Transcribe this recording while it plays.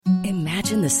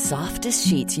Imagine the softest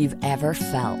sheets you've ever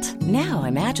felt. Now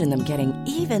imagine them getting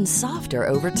even softer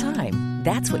over time.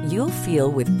 That's what you'll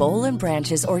feel with Boll &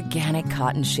 Branch's organic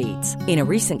cotton sheets. In a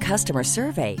recent customer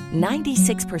survey,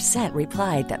 96%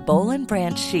 replied that Boll &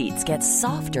 Branch sheets get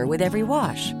softer with every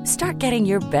wash. Start getting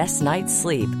your best night's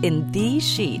sleep in these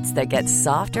sheets that get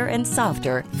softer and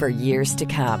softer for years to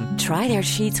come. Try their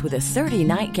sheets with a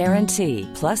 30-night guarantee.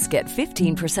 Plus, get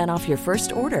 15% off your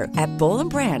first order at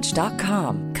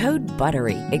bollandbranch.com. Code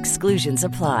BUTTERY. Exclusions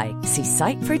apply. See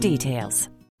site for details.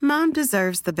 Mom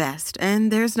deserves the best, and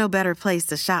there's no better place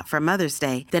to shop for Mother's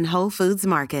Day than Whole Foods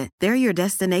Market. They're your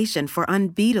destination for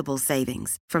unbeatable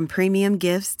savings, from premium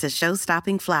gifts to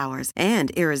show-stopping flowers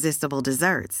and irresistible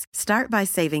desserts. Start by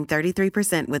saving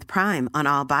 33% with Prime on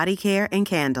all body care and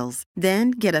candles.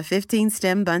 Then get a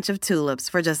 15-stem bunch of tulips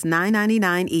for just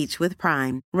 $9.99 each with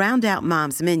Prime. Round out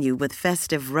Mom's menu with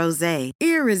festive rosé,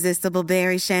 irresistible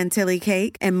berry chantilly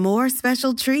cake, and more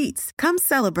special treats. Come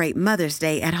celebrate Mother's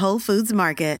Day at Whole Foods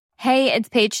Market. Hey, it's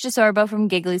Paige DeSorbo from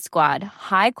Giggly Squad.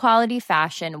 High quality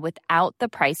fashion without the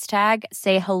price tag.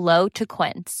 Say hello to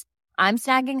Quince. I'm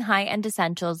snagging high-end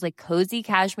essentials like cozy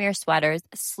cashmere sweaters,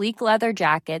 sleek leather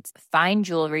jackets, fine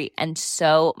jewelry, and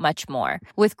so much more.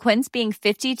 With Quince being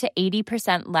 50 to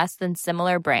 80% less than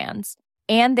similar brands.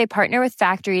 And they partner with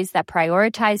factories that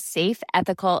prioritize safe,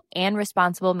 ethical, and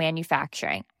responsible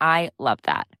manufacturing. I love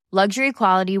that. Luxury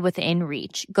quality within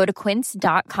reach. Go to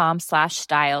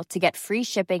quince.com/style to get free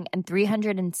shipping and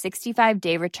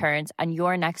 365-day returns on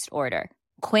your next order.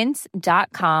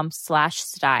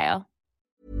 Quince.com/style.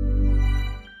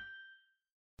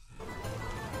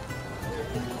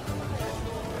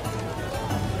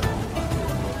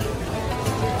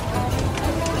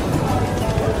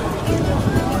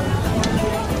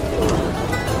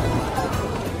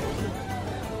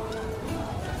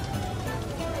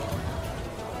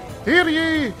 Hear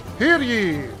ye, hear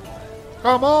ye!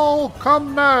 Come all,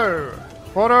 come now,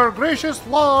 for our gracious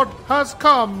Lord has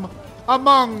come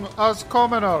among us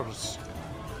commoners.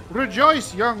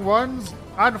 Rejoice, young ones,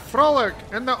 and frolic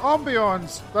in the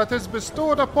ambience that is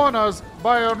bestowed upon us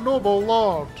by our noble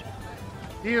Lord.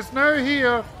 He is now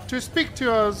here to speak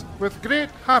to us with great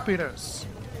happiness.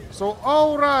 So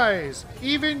all rise,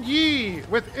 even ye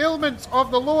with ailments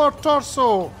of the lower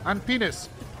torso and penis,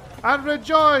 and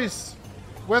rejoice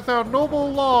with our noble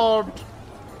Lord,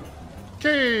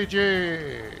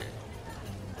 KJ.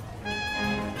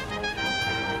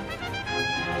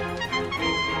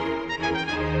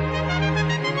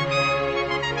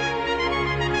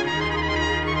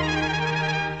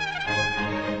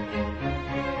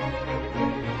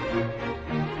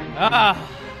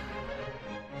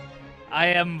 I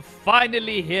am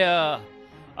finally here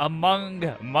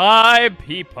among my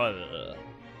people.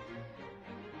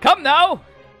 Come now!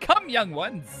 Come, young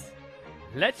ones,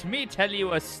 let me tell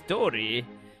you a story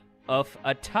of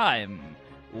a time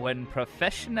when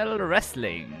professional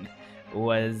wrestling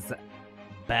was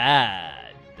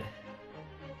bad.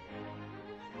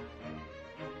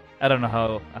 I don't know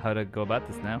how to go about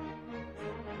this now.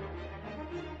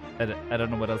 I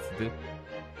don't know what else to do.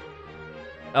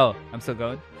 Oh, I'm still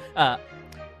going?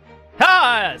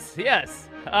 Yes.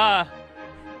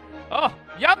 Oh,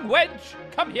 young wench,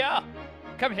 come here.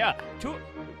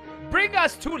 Bring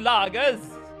us 2 lagers.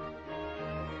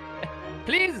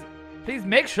 Please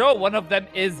make sure one of them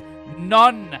is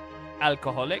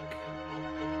non-alcoholic.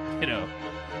 You know,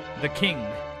 the king,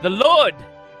 the Lord,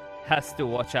 has to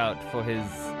watch out for his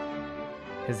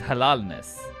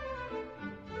halalness.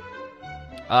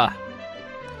 I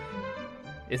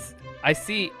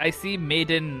see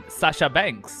Maiden Sasha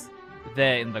Banks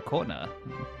there in the corner.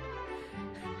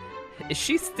 Is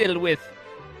she still with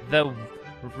the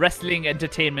wrestling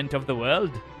entertainment of the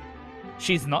world?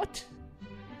 She's not?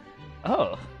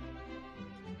 Oh.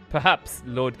 Perhaps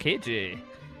Lord KJ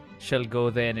shall go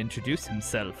there and introduce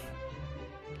himself.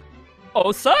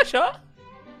 Oh, Sasha!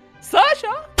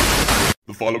 Sasha!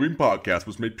 The following podcast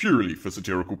was made purely for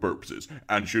satirical purposes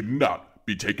and should not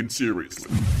be taken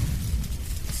seriously.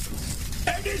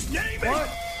 And his name What?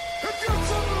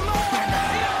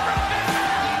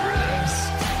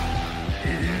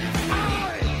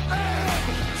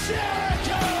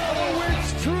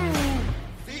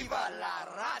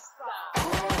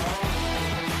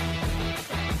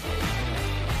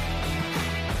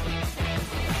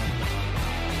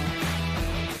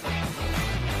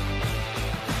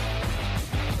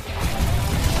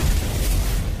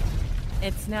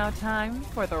 It's now time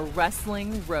for the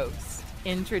Wrestling Roast.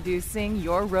 Introducing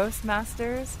your roast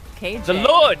masters, KJ the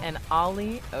Lord and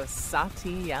Ali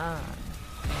Osatiyan.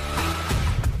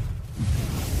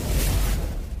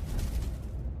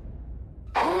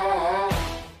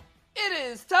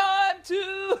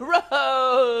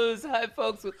 Rose! Hi,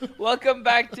 folks. Welcome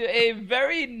back to a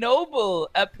very noble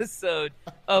episode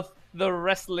of the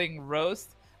Wrestling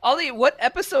Roast. Ollie, what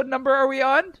episode number are we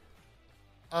on?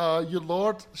 Your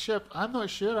lordship. I'm not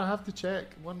sure. I have to check.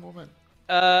 One moment.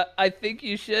 I think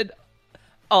you should,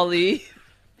 Ollie.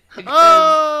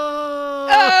 Oh!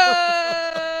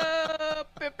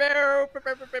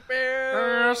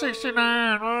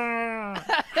 69.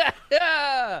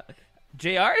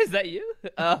 JR, is that you?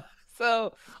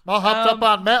 So I hopped up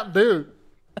on Mountain Dew.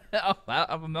 oh, well,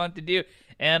 I'm on Mountain Dew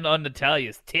and on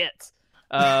Natalia's tits.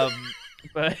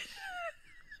 But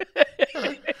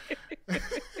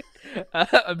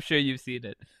I'm sure you've seen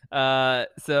it.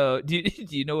 So do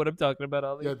you know what I'm talking about,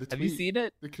 Ollie? Yeah, the tweet. Have you seen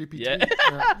it? The creepy Yeah. tweet.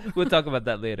 Yeah. We'll talk about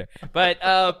that later. But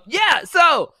yeah,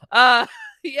 so I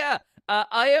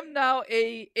am now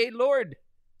a lord,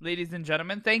 ladies and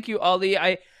gentlemen. Thank you, Ollie.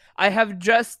 I have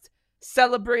just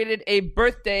celebrated a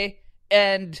birthday,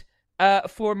 and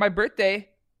for my birthday,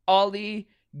 Ollie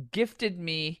gifted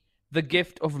me the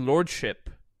gift of lordship.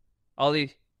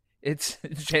 Ollie, it's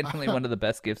genuinely one of the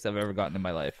best gifts I've ever gotten in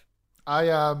my life. I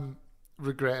am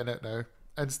regretting it now,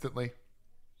 instantly.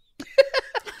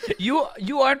 You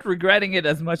aren't regretting it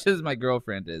as much as my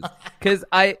girlfriend is, because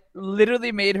I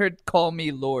literally made her call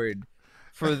me Lord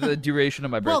for the duration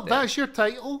of my birthday. Well, that's your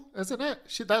title, isn't it?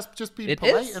 That's just being It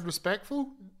polite is. and respectful.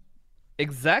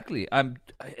 Exactly. I'm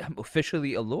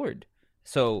officially a lord,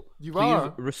 so You please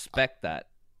are. respect that.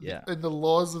 Yeah. In the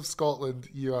laws of Scotland,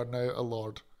 you are now a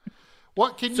lord.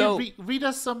 What can So- you read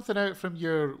us something out from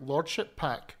your lordship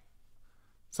pack?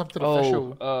 Something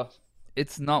official.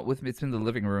 It's not with me. It's in the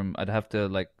living room. I'd have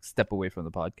to step away from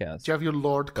the podcast. Do you have your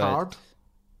lord card?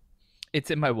 It's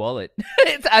in my wallet.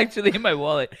 It's actually in my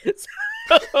wallet.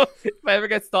 So if I ever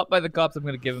get stopped by the cops, I'm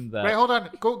gonna give him that. Right, hold on.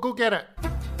 Go get it.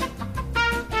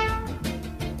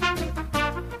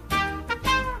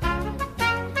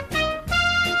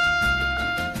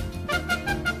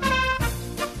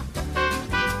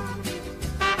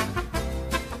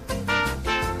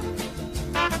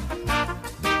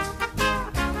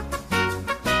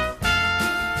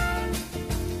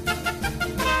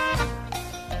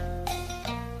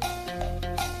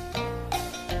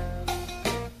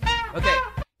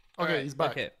 Okay, he's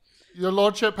back. Okay. Your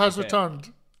lordship has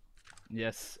returned.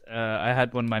 Yes. I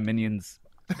had one of my minions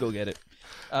go get it.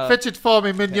 Fetch it for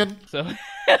me, minion. So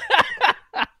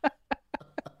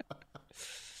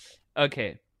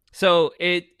okay. So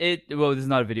it well, this is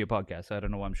not a video podcast, so I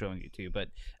don't know why I'm showing it to you, but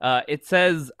it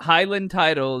says Highland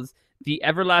titles, The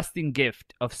Everlasting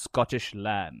Gift of Scottish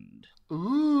Land.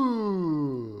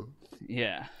 Ooh.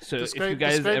 Yeah. So if you Describe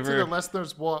guys to ever the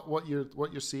listeners what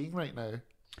you're seeing right now.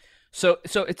 So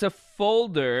it's a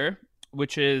folder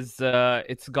which is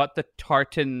it's got the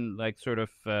tartan sort of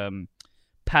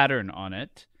pattern on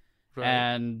it. Right.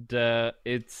 And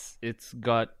it's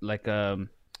got I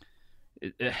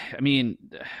mean,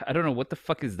 I don't know what the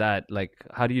fuck is that.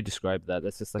 How do you describe that?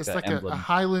 That's just It's an like emblem. a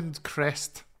Highland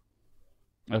crest.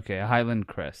 Okay, a Highland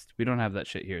crest. We don't have that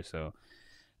shit here, so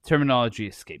terminology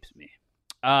escapes me.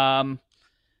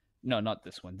 No, not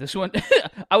this one. This one,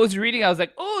 I was reading. I was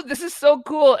like, "Oh, this is so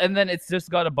cool!" And then it's just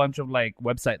got a bunch of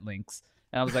website links,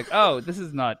 and I was like, "Oh, this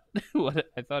is not what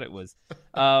I thought it was."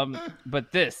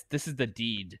 But this is the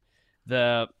deed.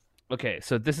 Okay,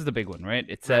 so this is the big one, right?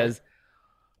 It says,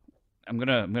 I'm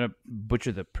gonna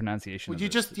butcher the pronunciation. Well,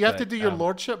 of this, you have to but, do your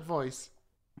lordship voice.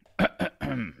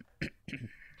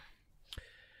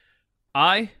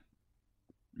 I,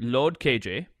 Lord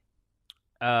KJ,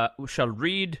 shall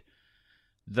read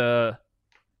the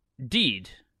deed,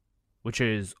 which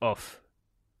is of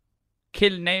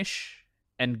Kilnash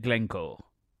and Glencoe.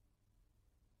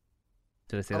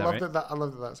 Did I say that right? I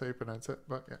love that that's how you pronounce it.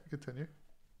 But yeah, continue.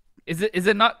 Is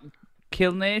it not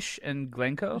Kilnash and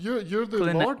Glencoe? You're the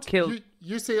lord.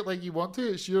 You say it like you want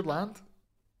to. It's your land.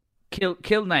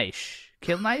 Kilnash.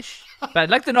 But I'd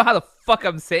like to know how the fuck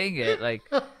I'm saying it.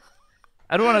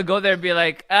 I don't want to go there and be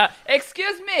like,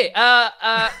 excuse me,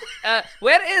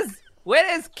 where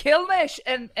is Kilnash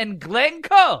and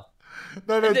Glencoe?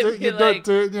 No, And do they'd be it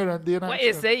in your Indian accent. What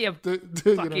you say, you Do it in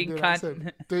your fucking Indian cunt?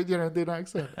 accent. Do it in your Indian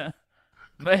accent. I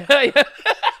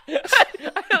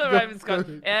don't know if it's called.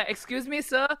 Excuse me,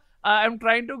 sir. I'm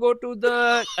trying to go to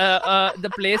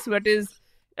the place where it is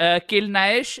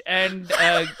Kilnash and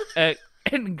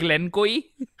Glencoe.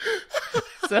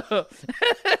 So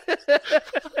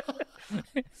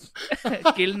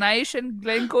Kilnash and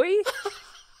Glencoe.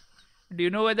 Do you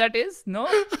know where that is? No?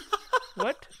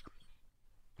 What?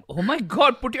 Oh my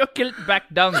god, put your kilt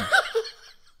back down.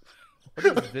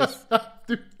 What is this?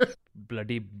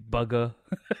 Bloody bugger.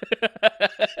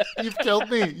 You've killed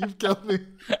me.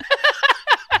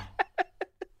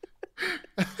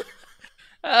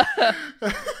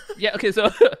 Yeah, okay, so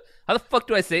how the fuck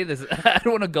do I say this? I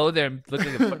don't want to go there and look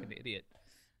like a fucking idiot.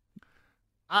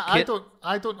 I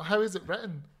don't. How is it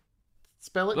written?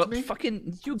 Spell it Well, to me.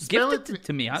 fucking, you Spell gifted it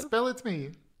to me. Spell it to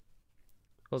me.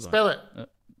 Hold on. Spell it.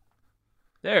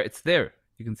 There, it's there.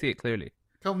 You can see it clearly.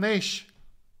 Kilnish.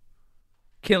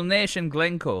 Kilnash and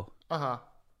Glencoe.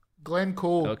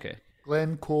 Glencoe. Okay.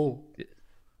 Glencoe.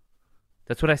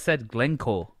 That's what I said,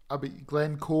 Glencoe.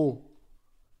 Glencoe.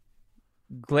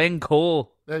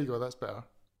 Glencoe. There you go. That's better.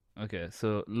 Okay,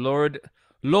 so Lord.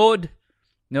 No,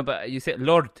 but you said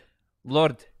Lord.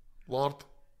 But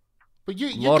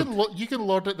you Lord. you can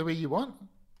lord it the way you want.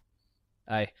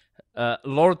 Aye.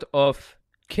 Lord of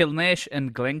Kilnash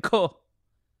and Glencoe.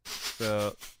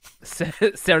 So,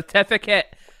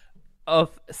 certificate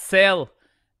of sale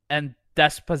and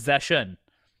dispossession.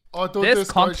 Oh, don't This do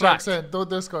Scottish contract accent. Don't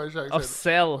do Scottish accent. of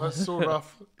sale That's so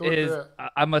rough. Don't is do it.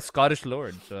 I'm a Scottish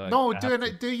lord. So No, I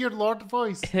have do your lord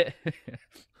voice. to.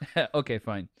 Okay,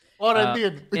 fine. Or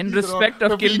Indian. In Either respect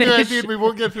or. of If you do Gilnesh. Indian, we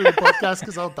won't get through the podcast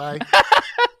because I'll die.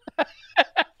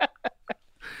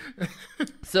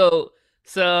 So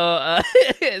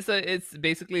it's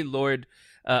basically Lord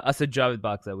Asad Javed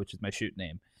Baksa, which is my shoot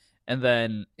name, and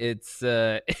then it's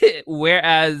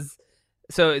whereas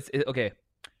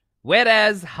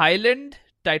Highland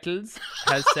Titles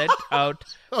has set out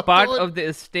part of the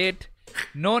estate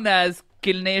known as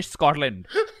Kilnash, Scotland,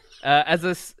 as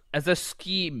a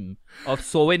scheme of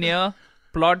souvenir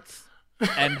plots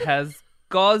and has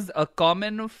caused a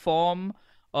common form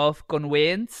of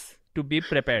conveyance to be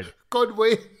prepared.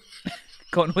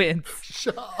 Conveyance.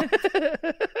 Shut up.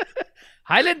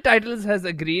 Highland Titles has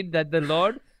agreed that the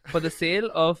Lord for the sale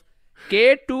of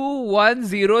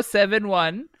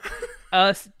K21071,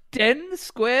 a 10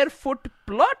 square foot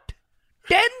plot.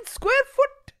 10 square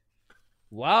foot.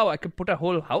 Wow, I could put a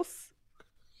whole house.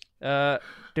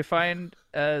 Defined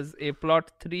as a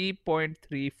plot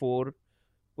 3.34.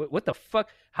 What the fuck?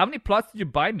 How many plots did you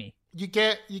buy me? You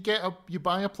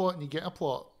buy a plot and you get a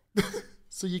plot.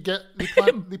 So they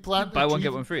plant Buy a one, tree-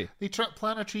 get one free. They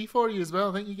plant a tree for you as well.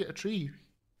 I think you get a tree.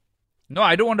 No,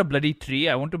 I don't want a bloody tree.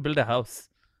 I want to build a house.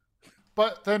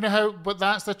 But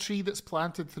that's a tree that's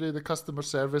planted through the customer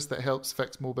service that helps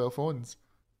fix mobile phones.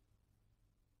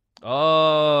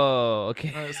 Oh,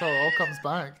 okay. So it all comes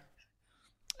back.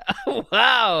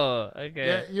 Wow. Okay.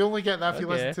 Yeah, you only get that if you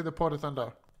Okay. listen to the Pod of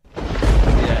Thunder.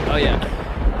 Yeah. Oh yeah.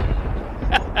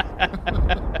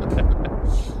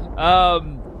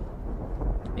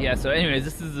 Yeah. So, anyways,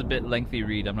 this is a bit lengthy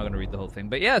read. I'm not gonna read the whole thing,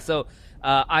 but yeah. So,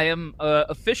 I am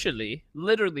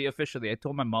literally officially. I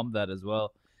told my mom that as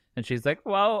well, and she's like,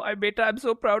 "Wow, I'm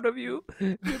so proud of you.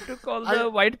 You took all the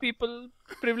white people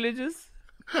privileges."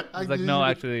 I was like, "No,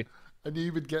 actually." I knew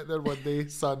you would get there one day,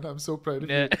 son. I'm so proud of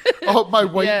Yeah. you. Oh, my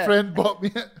white Yeah. friend bought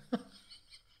me it.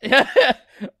 Yeah,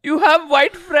 you have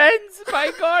white friends.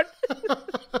 My God,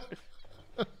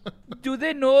 do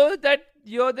they know that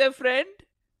you're their friend?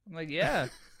 I'm like, yeah.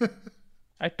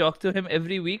 I talk to him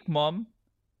every week, Mom.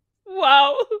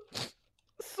 Wow,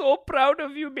 so proud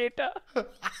of you, beta.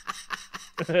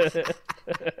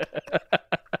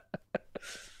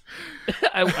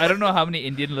 I don't know how many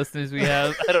Indian listeners we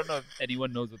have. I don't know if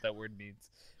anyone knows what that word means.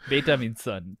 Beta means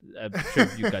son. I'm sure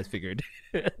you guys figured.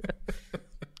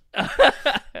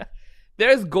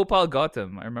 There's Gopal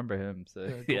Gautam. I remember him.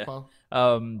 So yeah. Gopal.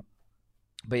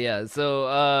 But yeah.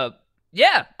 So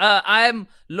I'm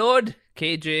Lord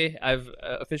KJ. I've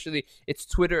officially. It's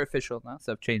Twitter official now,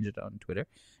 so I've changed it on Twitter,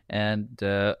 and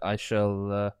I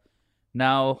shall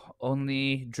now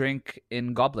only drink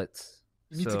in goblets.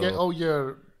 You need to get all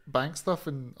your bank stuff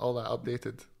and all that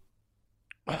updated.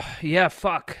 Yeah,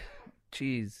 fuck.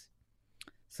 Jeez.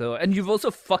 So, and you've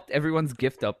also fucked everyone's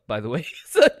gift up, by the way.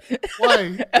 So,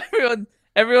 Why?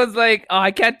 everyone's like, oh,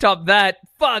 I can't top that.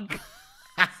 Fuck.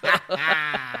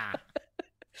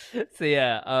 So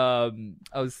yeah, I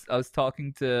was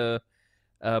talking to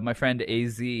my friend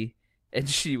AZ, and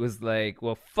she was like,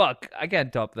 well, fuck, I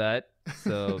can't top that.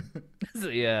 So, so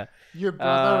yeah. Your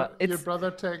brother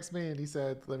texted me and he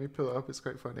said, let me pull it up, it's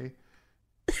quite funny.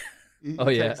 He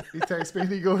texts me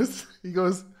and he goes,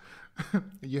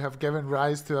 you have given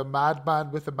rise to a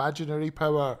madman with imaginary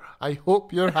power. I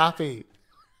hope you're happy.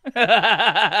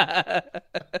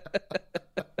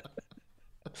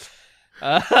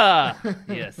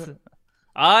 Yes.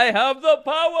 I have the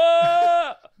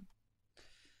power.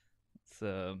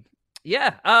 So,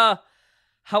 yeah.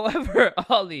 However,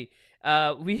 Ollie,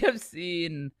 we have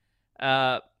seen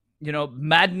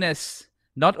madness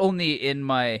not only in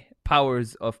my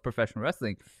powers of professional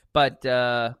wrestling, but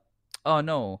oh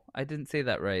no, I didn't say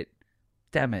that right.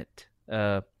 Damn it.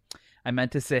 I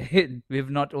meant to say we've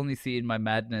not only seen my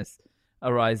madness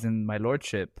arise in my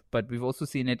lordship, but we've also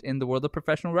seen it in the world of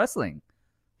professional wrestling.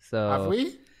 So, Have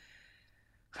we?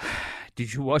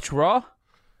 Did you watch Raw?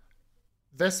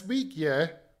 This week, yeah.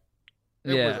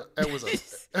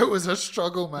 It was a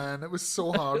struggle, man. It was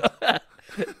so hard.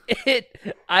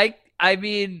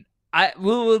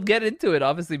 We'll get into it,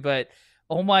 obviously, but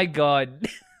oh my god,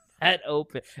 that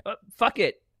open. Fuck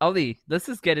it, Ali. Let's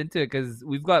just get into it because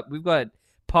we've got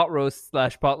pot roast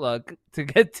 / potluck to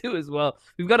get to as well.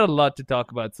 We've got a lot to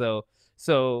talk about. So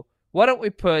why don't we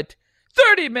put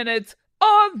 30 minutes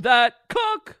on that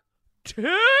cock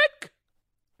tick?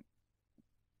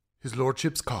 His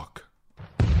lordship's cock.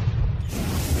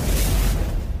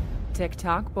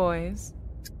 TikTok boys.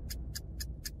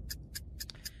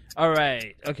 All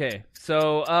right. Okay.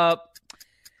 So,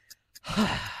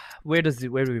 where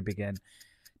do we begin?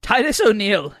 Titus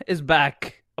O'Neil is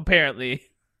back, apparently.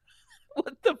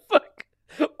 What the fuck?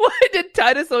 Why did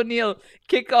Titus O'Neil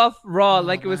kick off Raw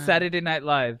like it was Saturday Night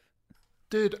Live?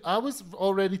 Dude, I was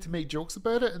all ready to make jokes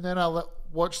about it, and then I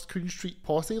watched Queen Street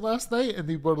Posse last night, and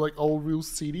they were like all real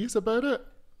serious about it.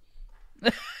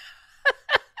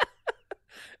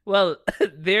 Well,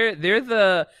 they're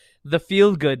the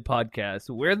feel good podcast.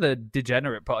 We're the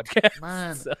degenerate podcast.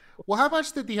 Man, so. Well, how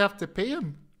much did they have to pay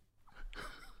him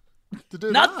to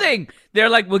do Nothing. that? They're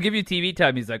like, we'll give you TV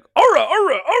time. He's like,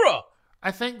 aura. I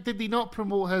think, did they not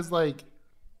promote his like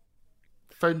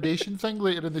foundation thing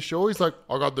later in the show? He's like,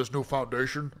 I got this new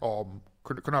foundation.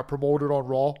 Can I promote it on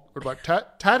Raw? Or like,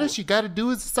 Titus, you got to do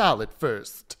his solid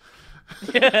first.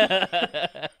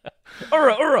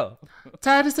 Aura.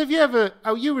 Titus, have you ever...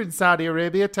 Oh, you were in Saudi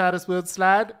Arabia, Titus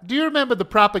Wildslide. Do you remember the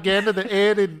propaganda that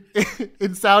aired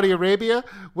in Saudi Arabia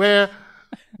where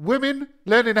women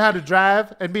learning how to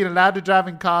drive and being allowed to drive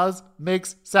in cars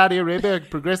makes Saudi Arabia a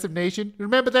progressive nation?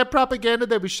 Remember that propaganda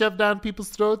that was shoved down people's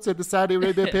throats at the Saudi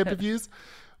Arabia pay-per-views?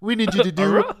 We need you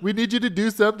to do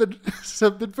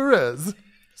something for us.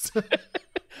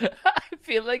 I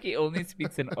feel like he only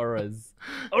speaks in auras.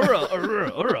 Aura.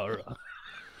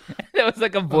 That was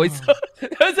like a voiceover.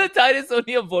 That was a Titus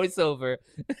O'Neil voiceover.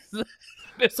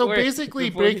 So basically,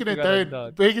 breaking it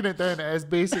down as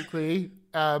basically,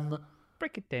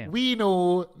 break it down. We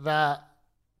know that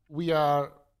we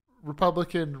are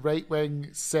Republican, right-wing,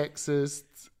 sexist,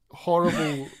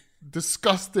 horrible,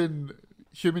 disgusting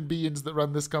human beings that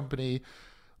run this company,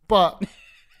 but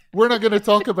we're not going to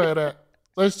talk about it.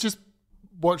 Let's just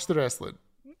watch the wrestling.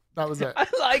 That was it. I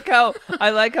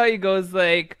like how he goes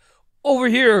like, over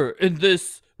here in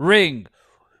this ring,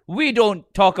 we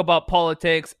don't talk about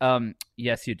politics.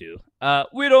 Yes, you do.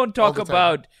 We don't talk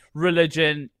about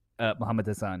religion. Muhammad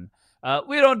Hassan.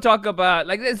 We don't talk about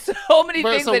like there's so many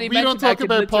things that he mentioned. We don't talk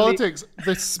about politics.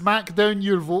 The Smack Down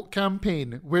Your Vote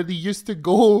campaign, where they used to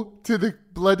go to the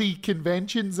bloody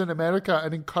conventions in America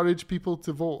and encourage people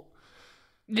to vote.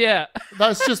 Yeah,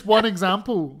 that's just one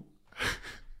example.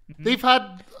 They've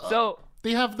had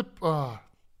they have the.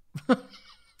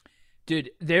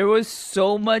 Dude, there was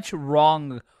so much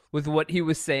wrong with what he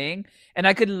was saying, and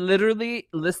I could literally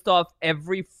list off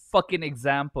every fucking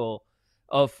example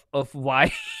of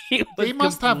why he was. They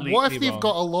must have. What if they've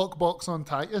got a lockbox on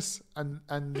Titus and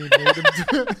they made him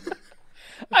do it?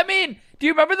 I mean, do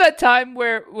you remember that time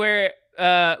where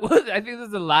I think this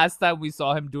is the last time we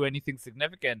saw him do anything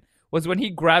significant, was when he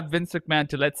grabbed Vince McMahon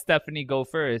to let Stephanie go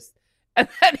first, and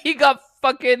then he got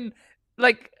fucking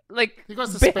like he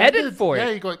got beheaded for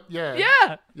it. Yeah.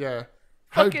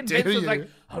 How fucking dare Vince you? was like,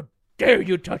 how dare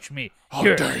you touch me? How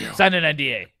Here, dare you? sign an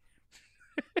NDA.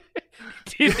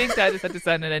 Do you think Titus had to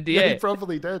sign an NDA? Yeah, he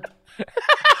probably did.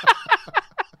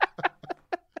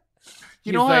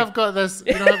 You know how I've got this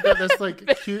like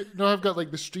queue, I've got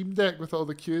like the stream deck with all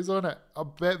the cues on it. I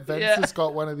bet Vince has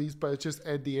got one of these, but it's just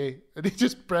NDA. And he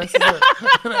just presses it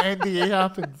and an NDA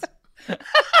happens.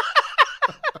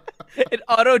 It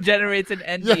auto-generates an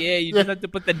NDA. You just have to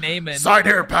put the name in. Sign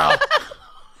here, pal.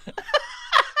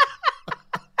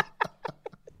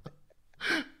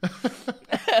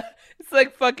 It's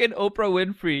like fucking Oprah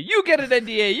Winfrey. You get an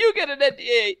NDA. You get an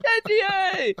NDA.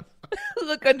 NDA.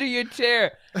 Look under your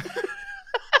chair.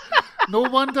 No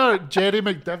wonder Jerry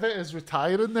McDevitt is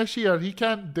retiring this year. He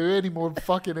can't do any more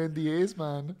fucking NDAs,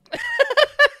 man.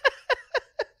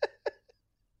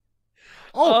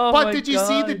 But did you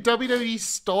see the WWE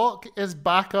stock is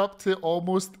back up to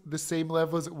almost the same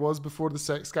level as it was before the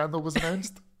sex scandal was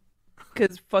announced?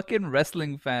 Because fucking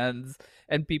wrestling fans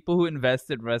and people who invest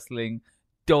in wrestling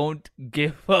don't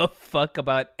give a fuck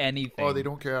about anything. Oh, they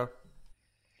don't care.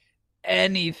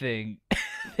 Anything.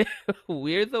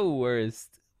 We're the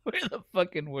worst. We're the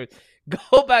fucking worst.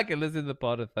 Go back and listen to the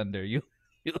Pot of Thunder.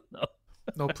 You'll know.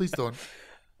 No, please don't.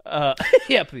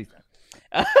 Yeah, please.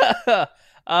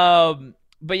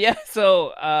 But yeah,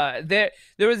 so there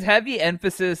was heavy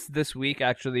emphasis this week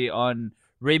actually on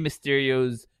Rey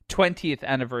Mysterio's 20th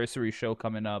anniversary show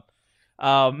coming up,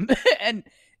 and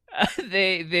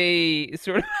they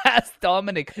sort of asked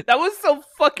Dominic. That was so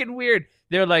fucking weird.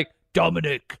 They're like,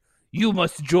 Dominic, you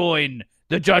must join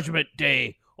the Judgment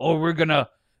Day, or we're gonna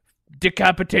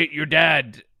decapitate your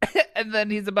dad. And then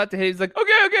he's about to hit. He's like,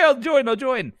 okay, I'll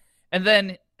join. And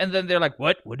then they're like,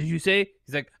 what did you say?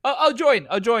 He's like, I'll join.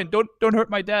 Don't hurt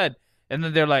my dad. And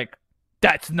then they're like,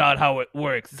 that's not how it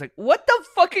works. It's like, what the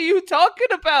fuck are you talking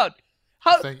about?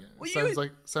 How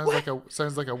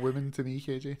sounds like a woman to me,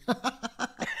 KJ.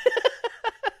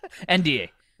 NDA.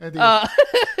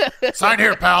 Sign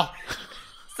here, pal.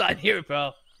 Sign here,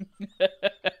 pal.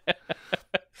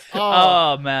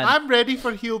 Oh man, I'm ready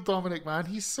for heel Dominic, man.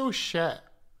 He's so shit.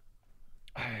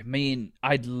 I mean,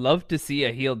 I'd love to see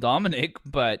a heel Dominic,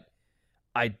 but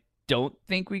I don't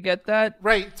think we get that.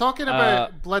 Right, talking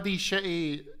about bloody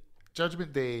shitty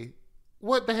Judgment Day.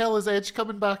 What the hell is Edge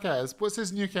coming back as? What's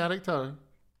his new character?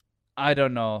 I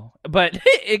don't know, but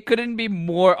it couldn't be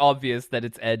more obvious that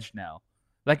it's Edge now.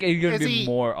 Like, it could be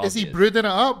more obvious. Is he brooding it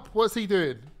up? What's he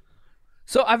doing?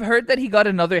 So I've heard that he got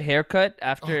another haircut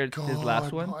after his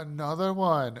last one. Another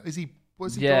one?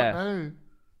 What's he doing now?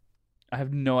 I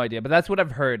have no idea, but that's what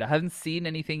I've heard. I haven't seen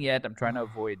anything yet. I'm trying to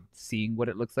avoid seeing what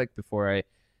it looks like before I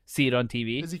see it on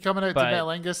TV. Is he coming out to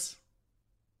Mel Angus?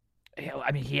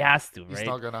 I mean, he has to, right? He's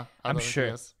not gonna. I'm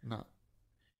sure. No.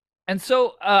 And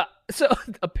so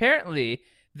apparently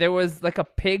there was like a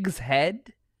pig's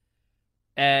head,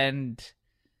 and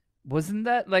wasn't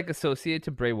that like associated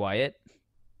to Bray Wyatt?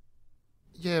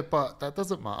 Yeah, but that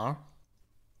doesn't matter.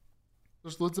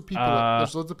 There's loads of people.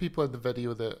 There's loads of people in the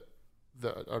video that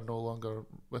are no longer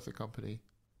with the company.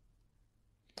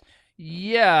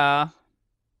 Yeah,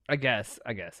 I guess.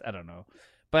 I don't know.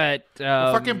 But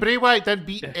fucking Bray Wyatt didn't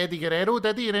beat Eddie Guerrero,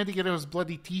 did he? And Eddie Guerrero's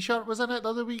bloody T-shirt was in it the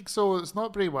other week, so it's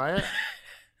not Bray Wyatt.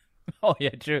 Oh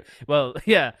yeah, true. Well,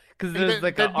 yeah, because there's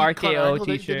like an RKO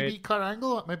T-shirt. Did he beat Kurt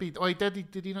Angle? Maybe. Oh, he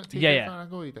did. Did he not take Kurt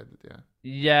Angle? He did. Yeah.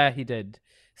 Yeah, he did.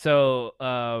 So,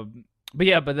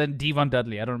 but then Devon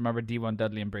Dudley. I don't remember Devon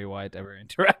Dudley and Bray Wyatt ever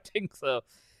interacting. So,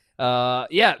 I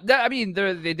mean,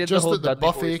 they did just the whole at the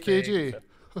Dudley buffet, KJ.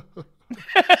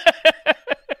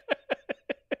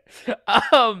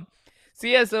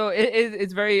 So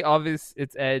it's very obvious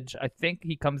it's Edge. I think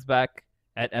he comes back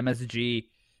at MSG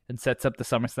and sets up the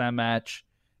SummerSlam match.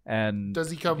 And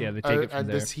does he come? Yeah, they take it from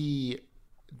there.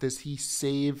 Does he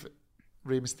save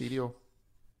Rey Mysterio?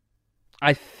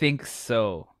 I think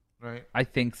so. Right. I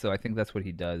think so. I think that's what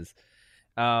he does.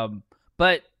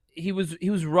 But he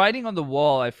was writing on the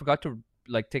wall. I forgot to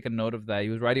take a note of that. He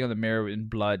was writing on the mirror in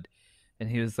blood, and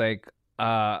he was like,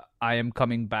 "I am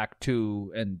coming back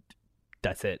too," and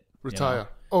that's it. Retire. You know?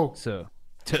 Oh, so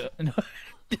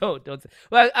no, don't say.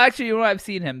 Well, actually, you know, I've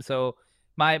seen him, so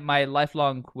my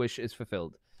lifelong wish is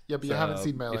fulfilled. Yeah, but you haven't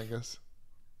seen Mel Angus.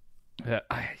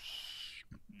 I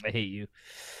hate you.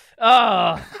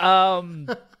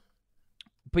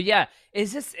 But yeah,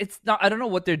 it's not. I don't know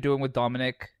what they're doing with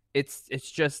Dominic. It's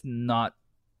just not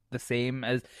the same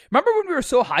as. Remember when we were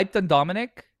so hyped on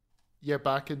Dominic? Yeah,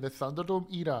 back in the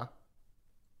Thunderdome era.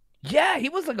 Yeah, he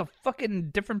was like a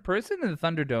fucking different person in the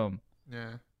Thunderdome.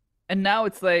 Yeah. And now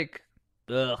it's like,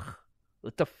 ugh,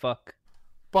 what the fuck?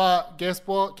 But guess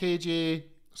what, KJ?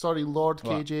 Sorry, Lord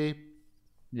what? KJ.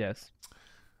 Yes.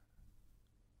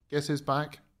 Guess who's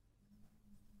back?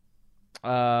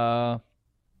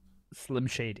 Slim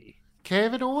Shady.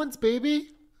 Kevin Owens, baby.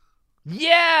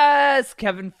 Yes,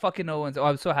 Kevin fucking Owens. Oh,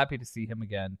 I'm so happy to see him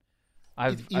again.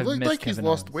 He looked like he's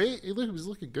lost weight. He was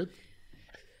looking good.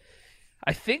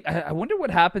 I think. I wonder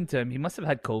what happened to him. He must have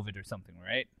had COVID or something,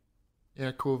 right?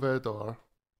 Yeah, COVID or.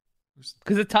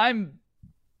 Because the time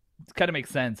kind of makes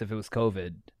sense if it was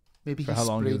COVID. Maybe for how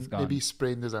long he was gone. Maybe he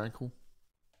sprained his ankle.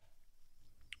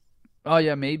 Oh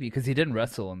yeah, maybe because he didn't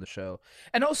wrestle on the show.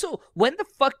 And also, when the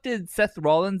fuck did Seth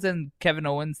Rollins and Kevin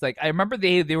Owens I remember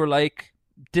they were like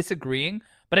disagreeing,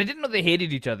 but I didn't know they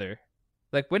hated each other.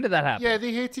 Like, when did that happen? Yeah,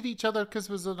 they hated each other because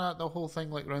was there not the whole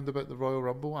thing round about the Royal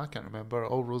Rumble? I can't remember. It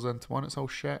all rolls into one. It's all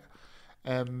shit.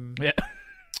 Yeah.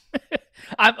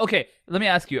 Okay. Let me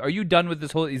ask you: are you done with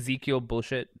this whole Ezekiel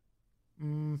bullshit?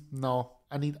 No,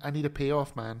 I need a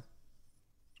payoff, man.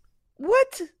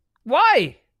 What?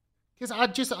 Why?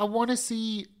 Because I want to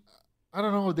see. I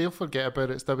don't know. They'll forget about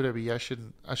it. It's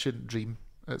WWE. I shouldn't dream.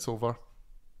 It's over.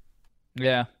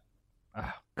 Yeah.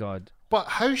 Oh God. But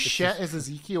how shit is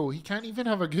Ezekiel? He can't even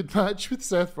have a good match with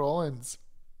Seth Rollins.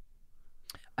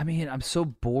 I mean, I'm so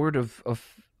bored of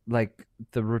like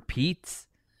the repeats.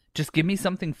 Just give me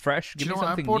something fresh. Give Do you me know what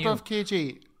I'm something bored new. of,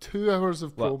 KJ? 2 hours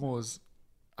of What? promos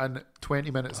and 20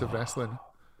 minutes of wrestling.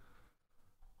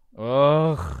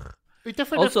 Ugh. It'd be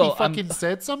different Also, if they I'm- fucking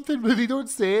said something, but they don't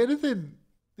say anything.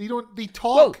 They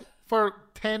talk Well- for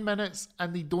 10 minutes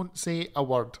and they don't say a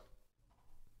word.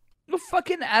 Well,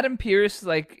 fucking Adam Pearce,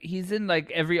 like, he's in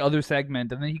like every other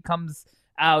segment, and then he comes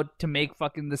out to make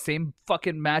fucking the same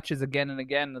fucking matches again and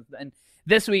again. And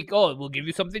this week, oh, we'll give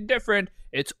you something different.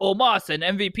 It's Omos and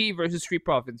MVP versus Street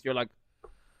Profits. You're like,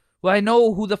 well, I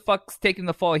know who the fuck's taking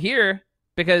the fall here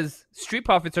because Street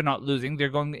Profits are not losing. They're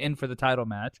going in for the title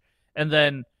match. And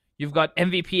then you've got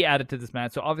MVP added to this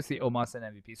match. So obviously Omos and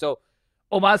MVP. So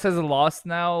Omos has a loss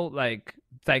now, like,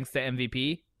 thanks to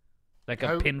MVP. Like a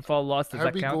How- pinfall loss. Does how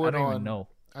that we count? I going don't on? even know.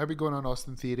 I'll be going on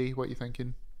Austin Theory. What are you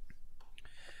thinking?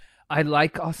 I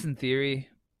like Austin Theory,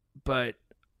 but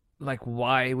like,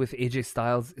 why with AJ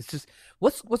Styles? It's just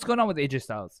what's going on with AJ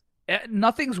Styles?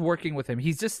 Nothing's working with him.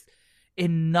 He's just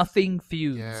in nothing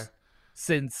feuds Yeah.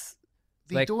 since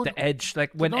They like don't- the Edge.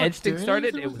 Like They're when not Edge thing doing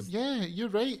started, anything it with was him. Yeah, you're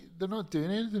right. They're not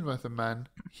doing anything with him, man.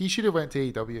 He should have went to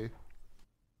AEW.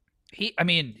 I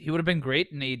mean, he would have been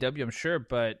great in AEW, I'm sure,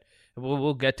 but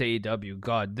we'll get to AEW.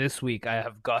 God, this week I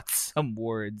have got some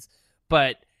words,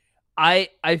 but I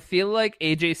feel like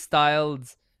AJ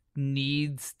Styles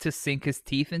needs to sink his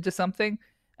teeth into something,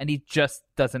 and he just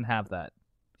doesn't have that.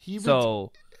 He would,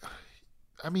 So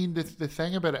I mean, the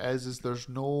thing about it is there's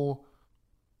no,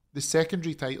 the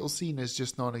secondary title scene is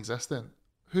just non-existent.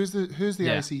 Who's the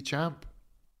Yeah. IC champ?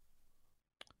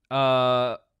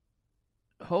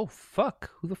 oh fuck,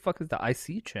 who the fuck is the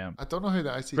IC champ? I don't know who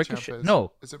the IC Ricochet. champ is.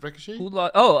 No. Is it Ricochet? Who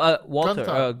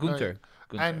Walter, Gunther.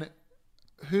 Right. And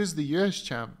who's the US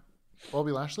champ?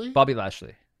 Bobby Lashley. Bobby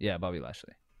Lashley. Yeah, Bobby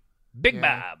Lashley. Big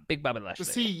Yeah. Bobby Lashley.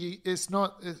 But see, it's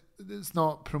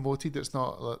not promoted. It's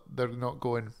not. They're not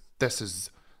going, this is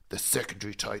the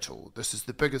secondary title. This is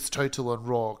the biggest title on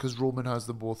Raw because Roman has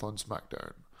them both on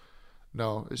SmackDown.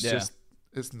 No, it's Yeah. just,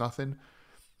 it's nothing.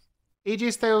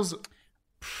 AJ Styles,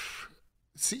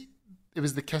 see, it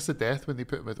was the kiss of death when they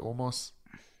put him with Omos.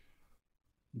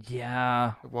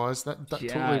 Yeah. It was that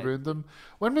Yeah. totally ruined him.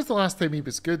 When was the last time he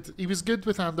was good? He was good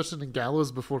with Anderson and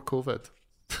Gallows before COVID.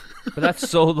 But that's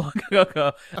so long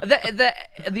ago.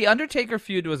 The Undertaker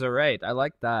feud was alright. I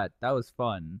like that. That was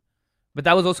fun. But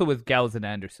that was also with Gallows and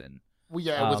Anderson. Well,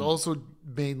 yeah, it was Um, also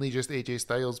mainly just AJ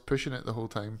Styles pushing it the whole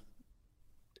time.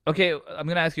 Okay, I'm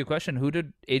gonna ask you a question. Who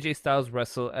did AJ Styles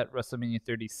wrestle at WrestleMania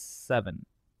 37?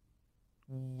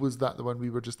 Was that the one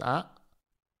we were just at?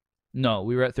 No,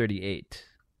 we were at 38.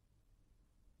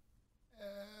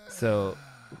 So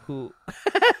who?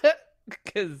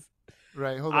 Because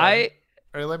Right, hold on. I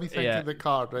All right, let me think yeah. of the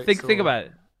card, right? think about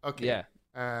it. Okay.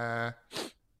 Yeah.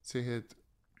 So you had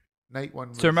night one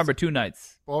was So remember, 2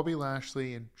 nights. Bobby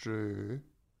Lashley and Drew.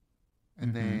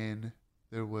 And Mhm. then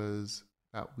there was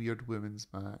that weird women's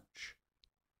match.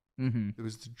 Mm-hmm. There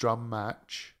was the drum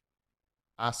match.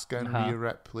 Asuka and Uh-huh. Rhea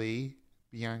Ripley,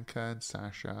 Bianca and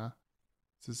Sasha,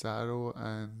 Cesaro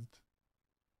and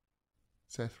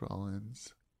Seth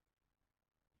Rollins,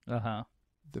 Uh huh.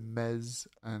 The Miz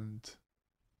and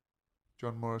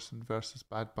John Morrison versus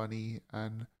Bad Bunny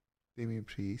and Damian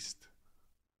Priest.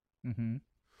 Mm-hmm.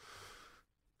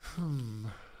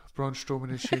 Braun Strowman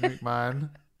and Shane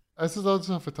McMahon. This is all just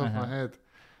off the top of my Uh-huh.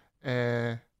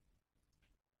 head.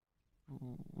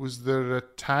 Was there a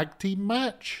tag team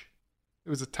match? It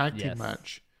was a tag team Yes.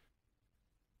 match.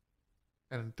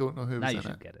 And I don't know who Now was you in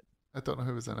should it. get it. I don't know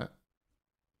who was in it.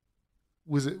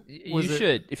 Was it You was it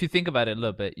should. If you think about it a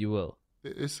little bit, you will.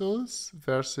 the Usos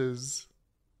versus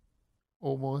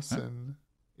Omos Huh? and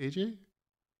AJ?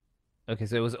 Okay,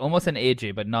 so it was almost an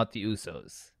AJ, but not the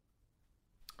Usos.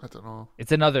 I don't know.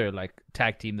 It's another like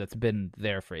tag team that's been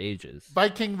there for ages.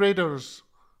 Viking Raiders.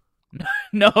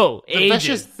 No, The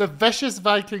ages. vicious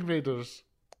Viking Raiders.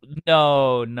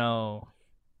 No.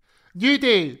 New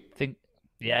Day.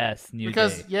 Yes, New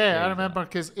Because Day. yeah, There I you go. remember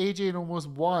because AJ almost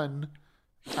won,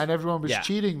 and everyone was Yeah.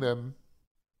 cheering them,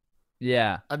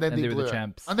 Yeah, and then they were blew the it.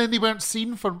 champs. And then they weren't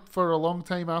seen for a long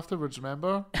time afterwards.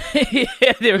 Remember?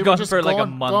 Yeah, they were gone just for like a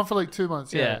month. Gone for like 2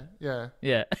 months. Yeah.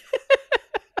 Yeah.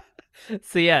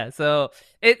 So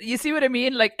you see what I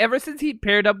mean? Like ever since he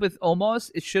paired up with Omos,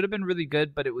 it should have been really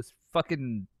good, but it was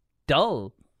fucking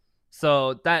dull.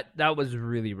 So that was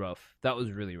really rough. That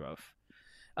was really rough.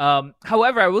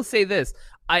 However, I will say this: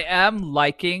 I am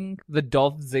liking the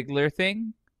Dolph Ziggler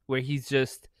thing, where he's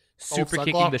just super Ziggler.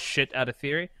 kicking the shit out of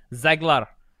Theory. Ziggler.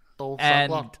 Dolph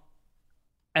And Ziggler.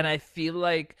 and I feel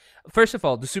like, first of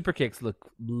all, the super kicks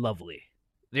look lovely.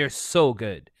 They're so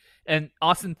good. and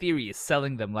Austin Theory is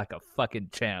selling them like a fucking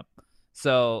champ.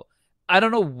 So I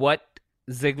don't know what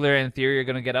Ziggler and Theory are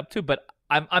gonna get up to, but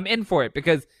I'm in for it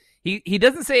because he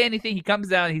doesn't say anything. He comes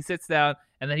down, he sits down,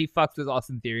 and then he fucks with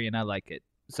Austin Theory, and I like it.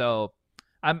 So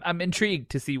I'm intrigued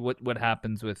to see what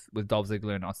happens with Dolph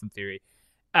Ziggler and Austin Theory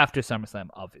after SummerSlam,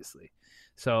 obviously.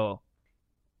 So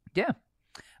yeah.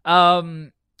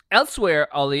 Elsewhere,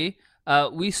 Ollie,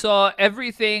 we saw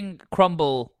everything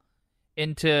crumble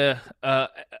into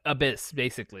abyss,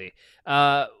 basically.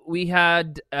 We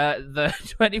had the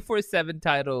 24/7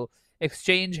 title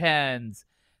exchange hands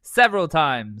several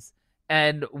times,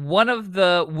 and one of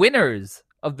the winners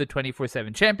of the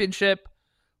 24/7 championship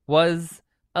was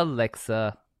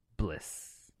Alexa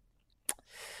Bliss.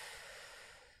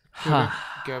 Couldn't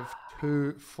give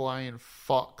two flying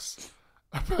fucks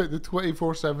about the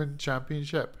 24/7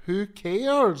 championship. Who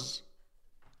cares?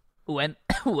 When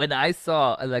I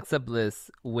saw Alexa Bliss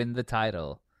win the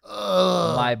title,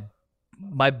 my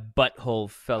butthole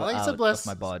fell Alexa out Bliss, of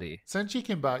my body. Since she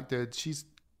came back, dude, she's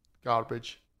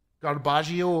garbage.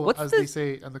 Garbaggio, What's as this? they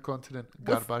say in the continent.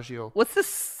 Garbaggio. What's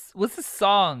this? What's the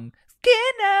song?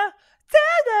 Skinner,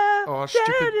 Oh,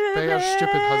 stupid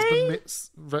husband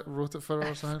mates wrote it for her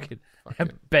or something. I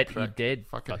bet he prick. did.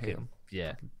 Fucking hate him.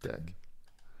 Yeah, Dick.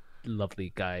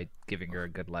 lovely guy giving her a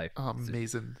good life.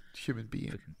 Amazing human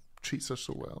being. Treats her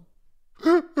so well.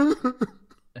 And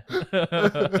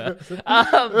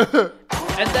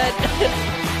then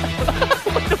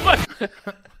what the fuck?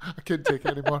 I couldn't take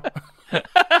it anymore.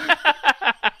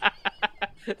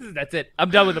 That's it. I'm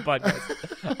done with the podcast.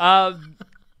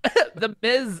 The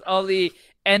Miz, Ollie,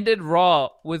 ended Raw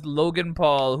with Logan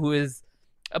Paul, who is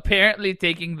apparently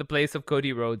taking the place of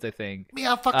Cody Rhodes, I think. Me,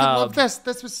 I fucking love this.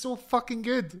 This was so fucking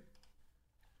good.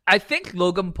 I think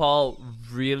Logan Paul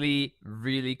really,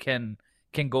 really can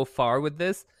go far with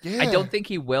this. Yeah. I don't think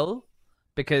he will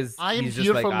because I am he's here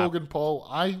just like, for Logan Paul.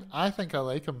 I think I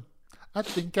like him. I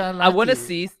think I like I want to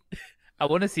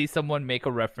you. see someone make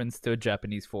a reference to a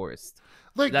Japanese forest.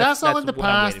 Look, that's all in the what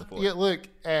I'm past. waiting for. Yeah, look,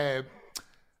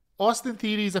 Austin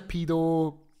Theory's a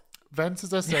pedo. Vince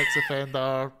is a sex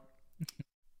offender.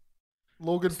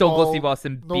 Logan Stone Paul. Cold Steve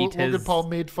Austin Logan Paul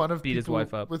made fun of beat his people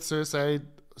wife up. with suicide.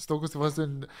 Stone Cold Steve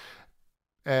Austin.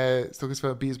 Stone Cold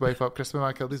Steve beat his wife up. Chris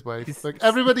Benoit killed his wife. Like,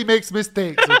 everybody makes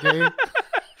mistakes, okay?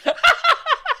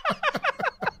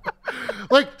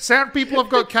 Like, certain people have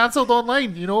got cancelled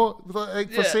online, you know,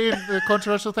 like for saying the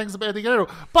controversial things about Eddie Guerrero.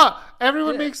 But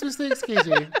everyone makes mistakes,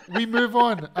 KJ. We move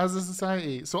on as a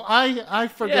society. So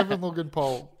I've forgiven Logan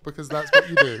Paul because that's what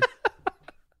you do.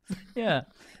 Yeah.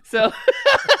 So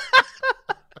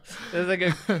there's like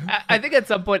I think at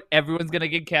some point everyone's gonna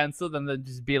get canceled and then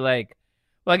just be like,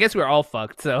 well, I guess we're all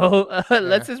fucked. So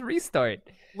let's just restart.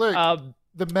 Look,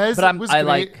 the Miz was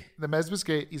great. The Miz was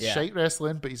great. He's shite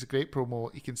wrestling, but he's a great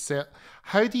promo. He can set.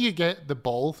 How do you get the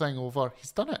ball thing over?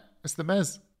 He's done it. It's the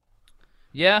Miz.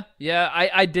 Yeah.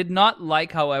 I did not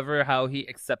like, however, how he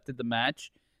accepted the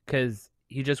match because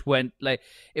he just went like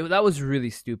that was really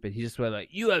stupid. He just went like,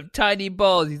 "You have tiny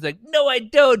balls." He's like, "No, I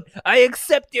don't. I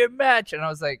accept your match." And I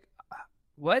was like,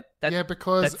 "What?"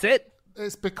 Because that's it.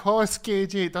 It's because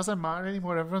KJ, it doesn't matter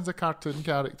anymore. Everyone's a cartoon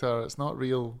character. It's not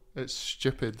real. It's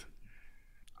stupid.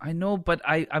 I know, but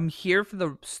I'm here for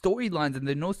the storylines, and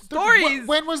there are no stories.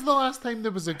 When was the last time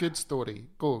there was a good story?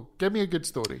 Go, give me a good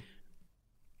story.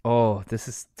 Oh, this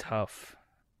is tough.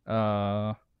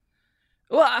 Well,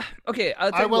 okay,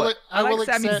 I'll tell you what. I like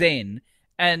Sami Zayn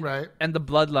and the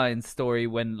Bloodline story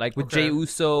when, like, with Jey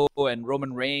Uso and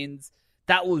Roman Reigns.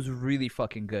 That was really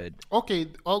fucking good. Okay,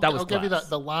 I'll give you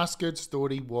that. The last good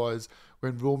story was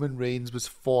when Roman Reigns was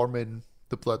forming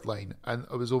the Bloodline, and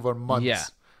it was over months. Yeah.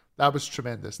 That was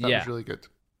tremendous. That was really good.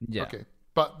 Yeah. Okay.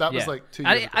 But that was like 2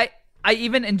 years ago. I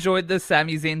even enjoyed the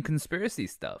Sami Zayn conspiracy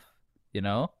stuff, you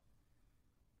know?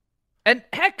 And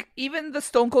heck, even the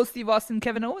Stone Cold Steve Austin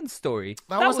Kevin Owens story.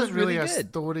 That wasn't was really good. a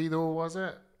story though, was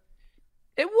it?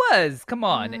 It was. Come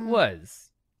on, it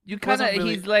was. You kind of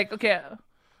he's like, okay.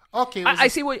 Okay, I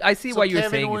see why you're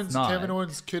saying it's not. Kevin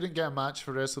Owens couldn't get a match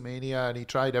for WrestleMania, and he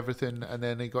tried everything, and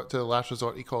then he got to the last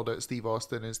resort. He called out Steve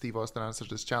Austin, and Steve Austin answered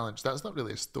his challenge. That's not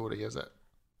really a story, is it?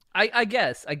 I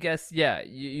guess, yeah.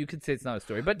 You could say it's not a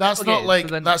story, but that's not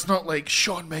like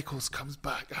Shawn Michaels comes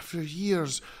back after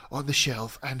years on the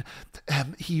shelf, and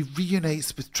he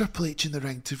reunites with Triple H in the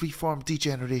ring to reform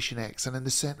D-Generation X, and in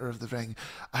the center of the ring,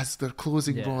 as they're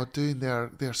closing Raw, doing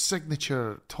their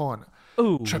signature taunt.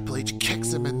 Ooh. Triple H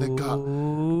kicks him in the gut.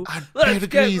 And Let's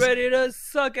get ready to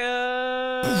suck it.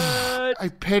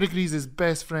 And Pedigree's his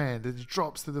best friend, and he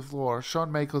drops to the floor.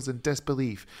 Shawn Michaels in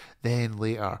disbelief. Then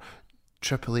later,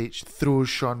 Triple H throws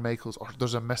Shawn Michaels, or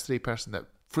there's a mystery person that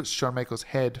Shawn Michaels'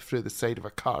 head through the side of a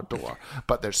car door,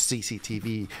 but there's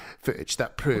CCTV footage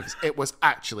that proves it was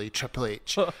actually Triple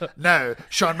H. Now,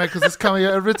 Shawn Michaels is coming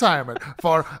out of retirement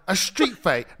for a street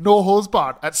fight, no holds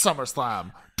barred, at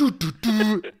SummerSlam.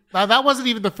 Now, that wasn't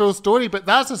even the full story, but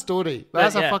that's a story.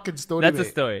 That's a fucking story. That's a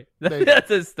story. That's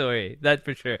a story. That's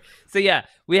for sure. So yeah,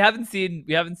 we haven't seen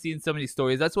so many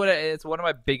stories. That's what it's one of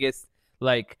my biggest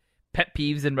like pet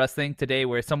peeves in wrestling today,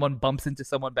 where someone bumps into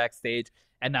someone backstage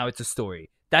and now it's a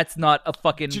story. That's not a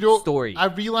fucking story. I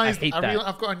realized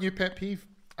I've got a new pet peeve.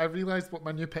 I realized what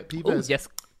my new pet peeve is. Yes.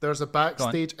 There's a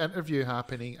backstage interview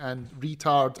happening, and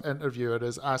retard interviewer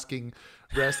is asking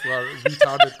wrestler a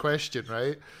retarded question,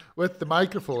 right? With the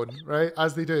microphone, right?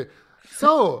 As they do.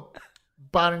 So,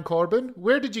 Baron Corbin,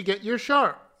 where did you get your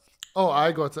shirt? Oh,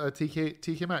 I got it at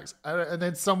TK Maxx. And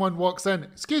then someone walks in.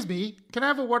 Excuse me, can I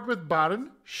have a word with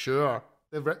Baron? Sure.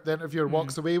 The interviewer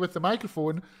walks away with the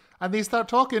microphone, and they start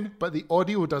talking, but the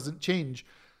audio doesn't change.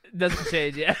 Doesn't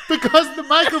change, yeah. Because the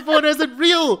microphone isn't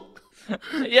real.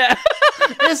 Yeah.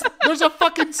 There's a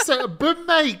fucking boom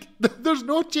mic. There's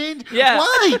no change. Yeah.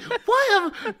 Why?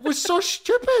 It was so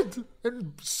stupid.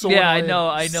 And so annoying.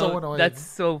 I know. So annoying.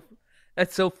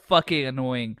 That's so fucking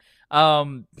annoying.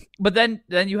 But then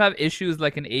you have issues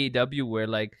like in AEW where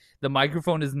like the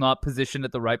microphone is not positioned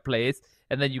at the right place,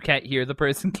 and then you can't hear the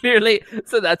person clearly.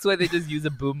 So that's why they just use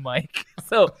a boom mic.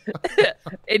 So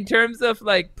in terms of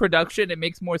like production, it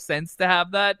makes more sense to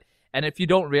have that. And if you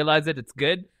don't realize it, it's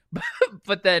good.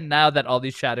 But then now that all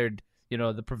these shattered,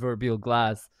 the proverbial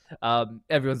glass,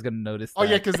 everyone's gonna notice. Oh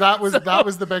yeah, because that was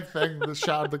the big thing that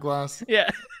shattered the glass. Yeah,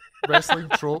 wrestling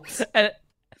tropes. And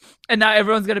now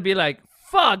everyone's gonna be like,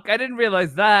 "Fuck! I didn't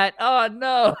realize that. Oh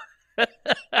no."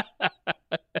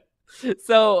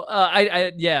 So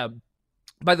yeah.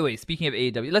 By the way, speaking of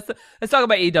AEW, let's talk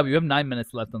about AEW. We have 9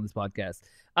 minutes left on this podcast.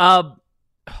 Oh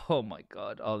my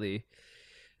God, Ollie,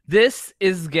 this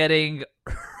is getting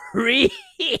really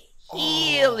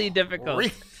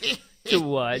difficult to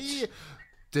watch.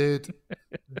 Dude,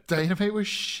 Dynamite was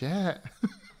shit.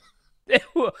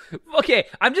 Okay,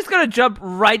 I'm just gonna jump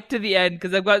right to the end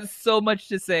because I've got so much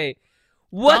to say.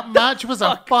 That match was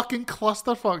a fucking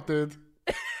clusterfuck, dude.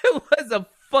 It was a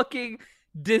fucking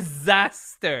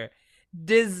disaster.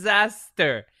 That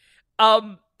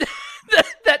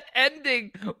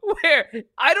ending where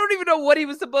I don't even know what he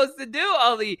was supposed to do,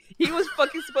 Ollie. He was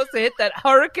fucking supposed to hit that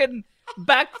hurricane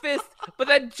back fist, but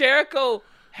then Jericho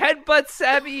headbutts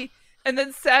Sammy, and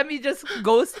then Sammy just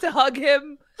goes to hug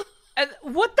him. And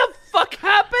what the fuck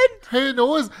happened? Who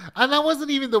knows? And that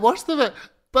wasn't even the worst of it.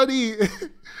 Buddy,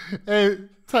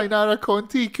 Tainara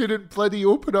Conti couldn't bloody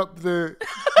open up the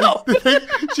thing.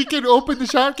 She couldn't open the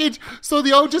shark cage, so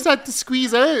they all just had to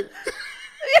squeeze out. Yeah,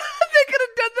 they could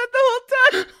have done that the whole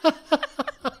time.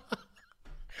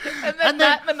 And then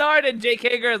Matt Menard and Jake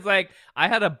Hager is like, I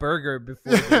had a burger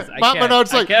before this. Matt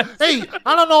Menard's like, hey,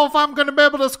 I don't know if I'm going to be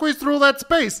able to squeeze through that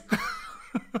space.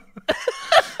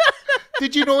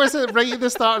 Did you notice it right at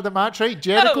the start of the match, right?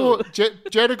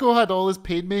 Jericho had all his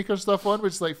Painmaker stuff on,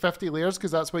 which is like 50 layers, because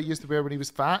that's what he used to wear when he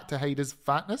was fat, to hide his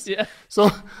fatness. Yeah.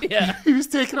 So he was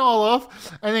taking it all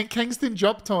off, and then Kingston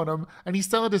jumped on him, and he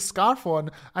still had his scarf on,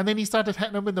 and then he started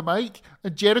hitting him with the mic,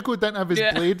 and Jericho didn't have his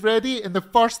blade ready, and the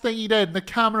first thing he did, and the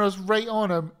camera's right on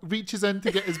him, reaches in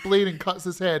to get his blade and cuts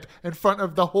his head in front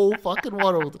of the whole fucking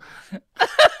world.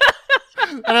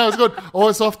 And I was going, oh,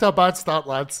 it's off to a bad start,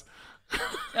 lads.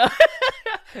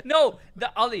 No,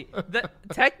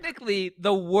 technically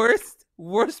the worst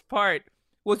part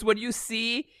was when you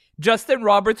see Justin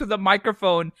Roberts with a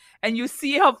microphone and you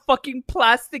see how fucking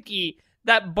plasticky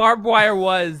that barbed wire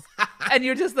was, and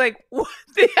you're just like, what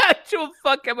the actual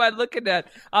fuck am I looking at?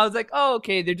 I was like, oh,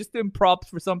 okay, they're just doing props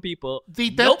for some people. They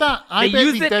did that. They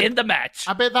used it in the match.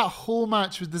 I bet that whole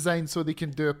match was designed so they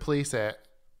can do a playset.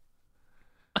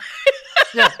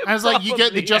 Yeah, and it's like you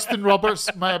get the Justin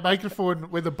Roberts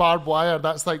microphone with the barbed wire.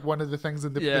 That's like one of the things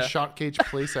in the shark cage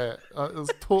playset. It was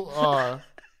total.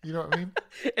 You know what I mean?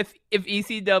 If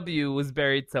ECW was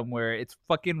buried somewhere, it's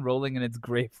fucking rolling in its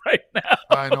grave right now.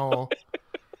 I know.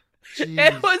 Jeez.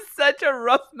 It was such a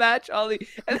rough match, Ollie.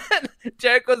 And then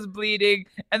Jericho's bleeding,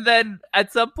 and then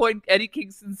at some point Eddie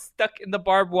Kingston's stuck in the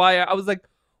barbed wire. I was like,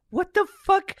 what the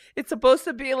fuck? It's supposed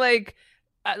to be like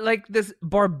this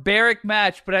barbaric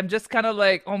match, but I'm just kind of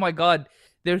like, oh my God,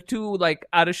 they're two like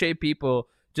out of shape people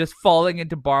just falling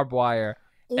into barbed wire.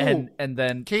 And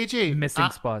then KJ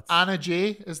missing spots. Anna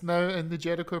Jay is now in the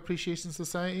Jericho Appreciation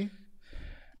Society.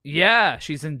 Yeah,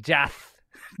 she's in Jath.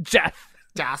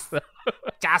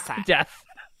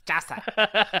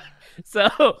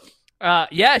 So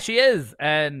Yeah, she is.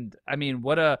 And I mean,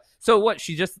 so what?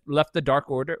 She just left the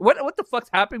Dark Order. What the fuck's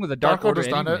happening with the Dark Order?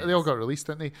 Order's done it. They all got released,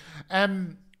 didn't they?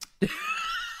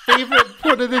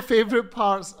 One of the favorite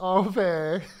parts of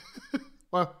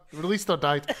well, released or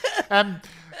died.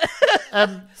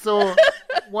 So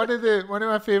one of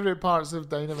my favorite parts of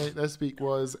Dynamite this week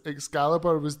was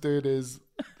Excalibur was doing his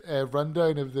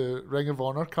rundown of the Ring of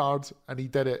Honor cards, and he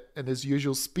did it in his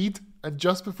usual speed. And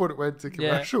just before it went to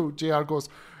commercial, JR goes,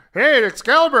 "Hey,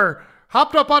 Excalibur,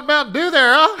 hopped up on Mountain Dew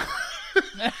there, huh?"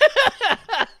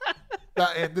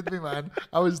 That ended me, man.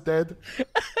 I was dead.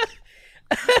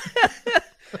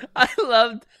 I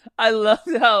loved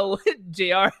how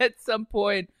JR at some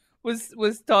point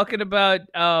was talking about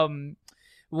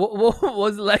what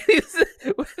was like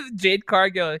with Jade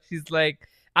Cargill. She's like,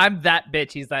 "I'm that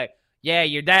bitch." He's like, "Yeah,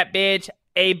 you're that bitch,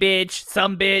 a bitch,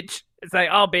 some bitch." It's like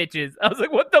all bitches. I was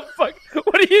like, "What the fuck?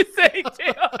 What are you saying,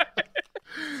 JR?"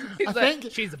 He's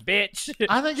like, "She's a bitch.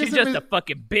 I think she's just a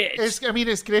fucking bitch." It's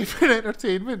great for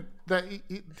entertainment that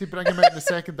to bring him out in the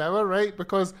second hour, right?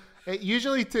 Because it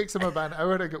usually takes him about an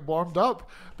hour to get warmed up.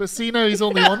 But see, now he's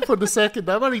only on for the second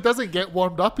hour. He doesn't get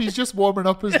warmed up. He's just warming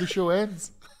up as the show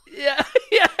ends. Yeah,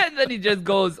 and then he just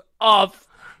goes off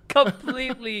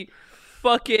completely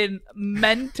fucking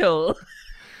mental.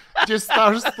 Just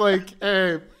starts like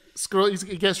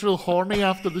he gets real horny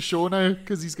after the show now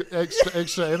because he's got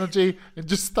extra energy, and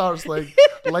just starts like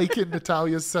liking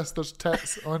Natalia's sister's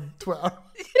tits on Twitter.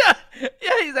 Yeah,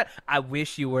 he's like, "I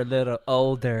wish you were a little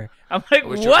older." I'm like,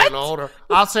 "What?" You were a little older.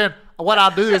 What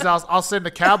I'll do is I'll send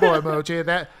the cowboy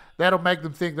emoji. That'll make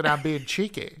them think that I'm being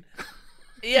cheeky.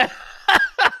 Yeah.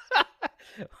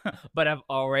 But I've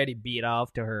already beat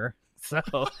off to her, so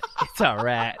it's all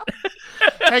right.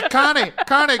 Hey, Connie,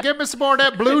 give me some more of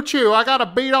that Blue Chew. I got to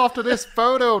beat off to this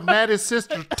photo of Maddie's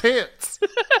sister's tits.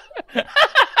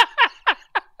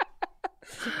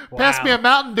 Wow. Pass me a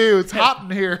Mountain Dew. It's hot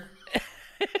in here.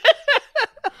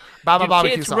 Buy my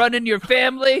barbecue kids sauce. Running your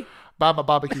family? Buy my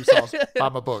barbecue sauce. Buy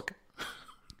my book.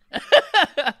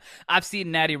 I've seen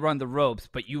Natty run the ropes,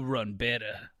 but you run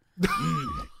better.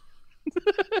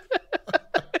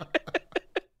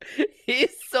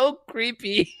 He's so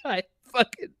creepy. I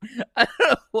don't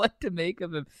know what to make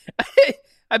of him.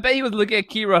 I bet he was looking at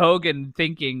Kira Hogan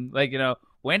thinking, like,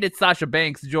 when did Sasha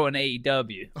Banks join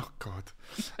AEW? Oh God.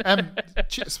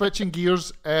 Switching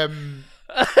gears,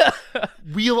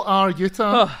 Wheel R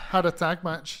Utah had a tag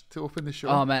match to open the show.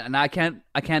 Oh man, and I can't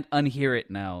unhear it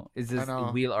now. Is this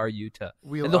Wheel R Utah?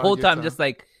 And the whole time just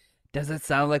like, does it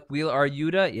sound like Wheel R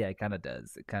Utah? Yeah, it kind of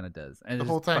does. And the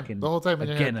whole time in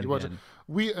your head, you watch it.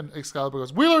 And Excalibur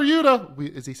goes, "Wheel R Utah."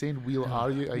 Is he saying Wheel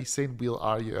R Utah? He's saying Wheel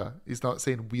R Utah. He's not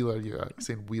saying Wheel R Utah. He's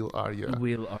saying Wheel R Utah.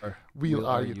 Wheel R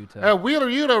Utah. Wheel R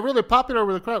Utah, really popular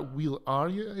with the crowd. Wheel R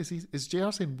Utah. Is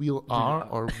JR saying Wheel R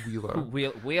or Wheeler?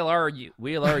 Wheel R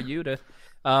Utah.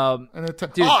 Dude,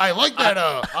 I like that.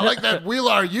 I like that. Wheel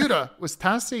R Utah. Was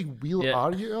Taz saying Wheel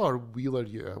R Utah or Wheeler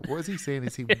Utah? What is he saying?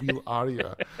 Is he Wheel R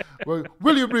Utah? Well,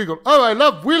 William Regal. Oh, I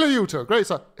love Wheeler Utah. Great.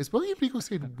 So is William Regal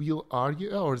saying Wheel R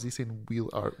Utah or is he saying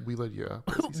Wheeler Utah?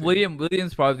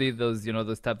 William's probably those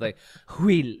type like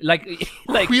wheel like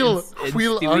Wheel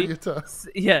Stewie. R Utah.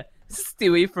 Yeah,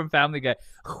 Stewie from Family Guy.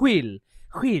 Wheeler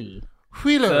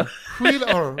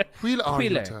R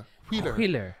Utah.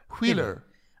 Wheeler.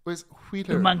 Was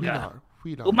Wheeler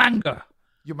Umanga.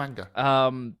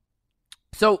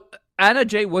 So Anna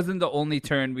Jay wasn't the only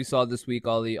turn we saw this week,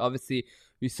 Ollie. Obviously,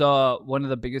 we saw one of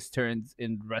the biggest turns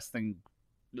in wrestling,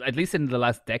 at least in the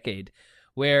last decade,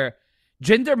 where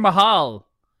Jinder Mahal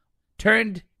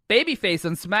turned babyface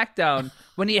on SmackDown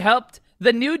when he helped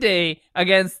the New Day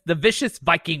against the Vicious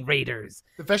Viking Raiders.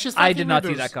 I did not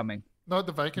see that coming. Not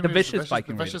the Viking Raiders. The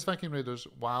Vicious Viking Raiders.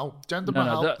 Wow. Jinder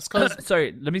Mahal.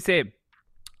 Sorry, let me say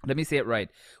it right.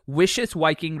 Vicious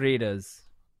Viking Raiders.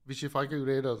 Vicious Viking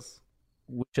Raiders.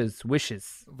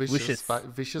 Vicious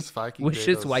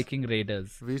Viking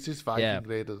Raiders. Vicious Viking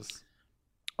Raiders.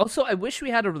 Also, I wish we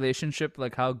had a relationship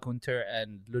like how Gunther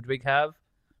and Ludwig have,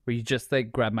 where you just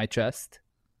like grab my chest.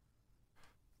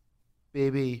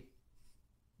 Baby,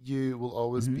 you will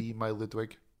always be my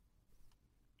Ludwig.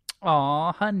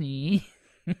 Aw, honey.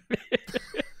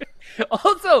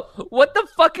 Also, what the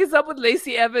fuck is up with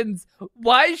Lacey Evans?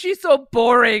 Why is she so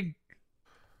boring?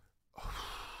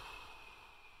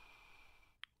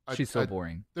 She's so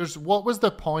boring. What was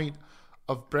the point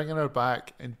of bringing her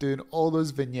back and doing all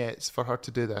those vignettes for her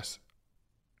to do this?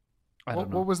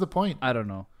 What was the point? I don't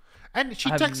know. And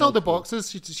she ticks all the boxes.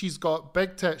 She's got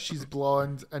big tits, she's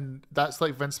blonde, and that's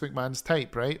like Vince McMahon's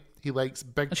type, right? He likes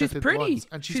big titted blondes.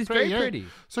 And she's pretty, very pretty.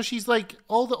 So she's like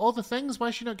all the things. Why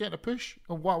is she not getting a push?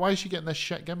 And why is she getting this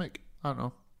shit gimmick? I don't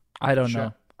know. I don't Shit.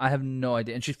 know. I have no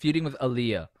idea. And she's feuding with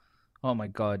Aaliyah. Oh my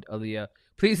god, Aaliyah.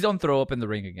 Please don't throw up in the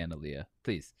ring again, Aaliyah.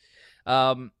 Please.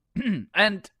 And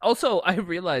also, I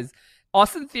realized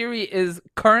Austin Theory is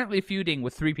currently feuding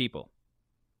with 3 people.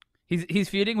 He's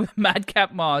feuding with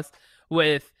Madcap Moss,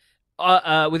 with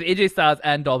AJ Styles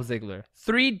and Dolph Ziggler.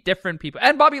 3 different people.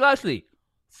 And Bobby Lashley.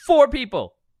 4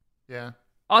 people. Yeah.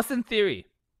 Austin Theory.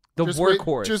 The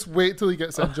workhorse. Just wait till he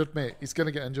gets injured, mate. He's going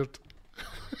to get injured.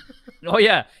 Oh,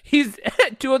 yeah. He's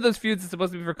 2 of those feuds are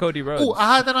supposed to be for Cody Rhodes. Oh,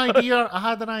 I had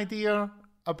an idea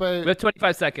about... We have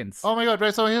 25 seconds. Oh my god,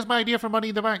 right, so here's my idea for Money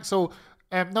in the Bank. So,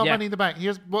 not Yeah. Money in the Bank.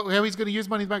 Here's how he's going to use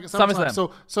Money in the Bank at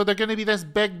SummerSlam. So they're going to be this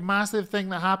big, massive thing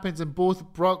that happens, and both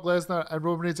Brock Lesnar and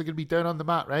Roman Reigns are going to be down on the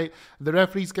mat, right? And the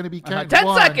referee's going to be counting 10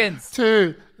 1, seconds!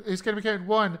 2. He's going to be counting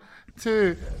 1,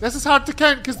 2. This is hard to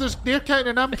count because they're counting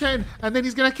and I'm counting, and then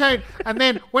he's going to count, and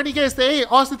then when he gets to 8,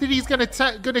 Austin Theory's going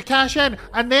to cash in,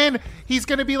 and then he's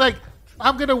going to be like,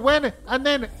 I'm going to win, and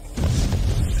then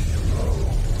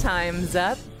Time's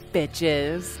up,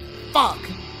 bitches. fuck.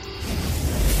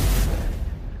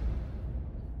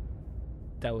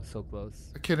 That was so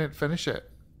close. I couldn't finish it.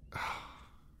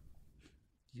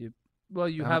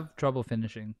 You have trouble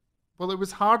finishing. Well, it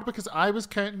was hard because I was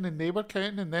counting and they were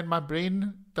counting, and then my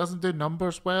brain doesn't do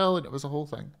numbers well, and it was a whole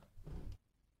thing.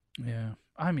 Yeah.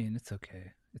 I mean, it's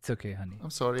okay. It's okay, honey. I'm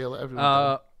sorry, I let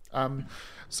everyone down.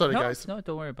 Sorry, guys. No,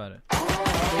 don't worry about it.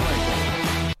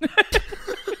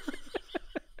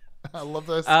 I love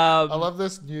this. I love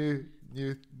this new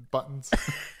buttons.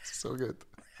 So good.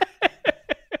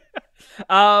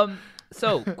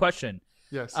 So, question.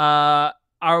 Yes.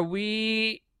 Are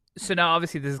we... So now,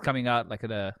 obviously, this is coming out like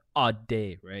at a odd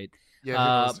day, right?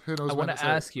 Yeah, who knows I when want it's to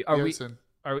out. ask you, Be out soon.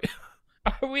 are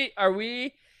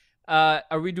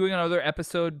we doing another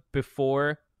episode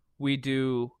before we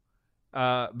do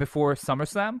before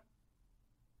SummerSlam?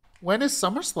 When is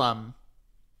SummerSlam?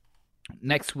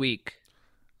 Next week.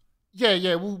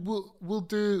 Yeah, we'll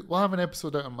have an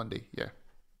episode out on Monday. Yeah.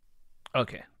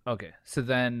 Okay. So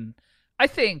then I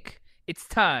think it's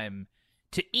time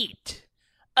to eat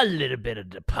a little bit of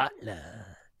the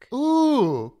potluck.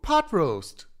 Ooh, pot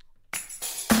roast.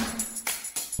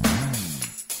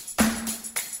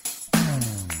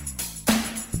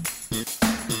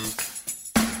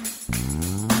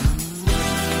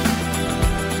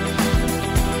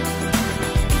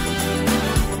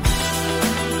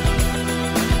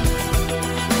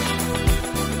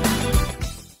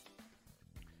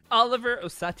 Oliver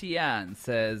Osatian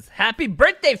says, "Happy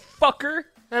birthday, fucker!"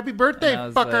 Happy birthday,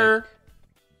 And fucker.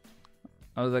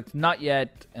 I was like, not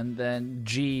yet. And then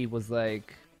G was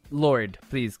like, Lord,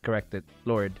 please correct it.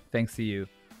 Lord, thanks to you.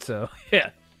 So,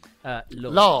 yeah.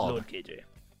 Lord KJ.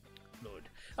 Lord.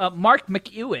 Mark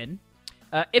McEwen.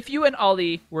 If you and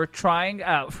Ollie were trying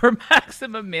out for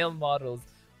maximum male models,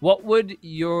 what would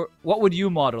you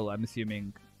model, I'm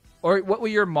assuming? Or what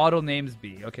would your model names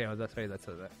be? Okay, that's right. That's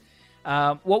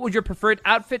that. What would your preferred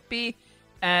outfit be?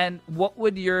 And what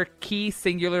would your key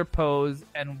singular pose,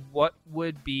 and what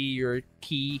would be your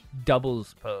key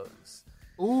doubles pose?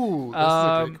 Ooh, this is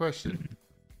a great question.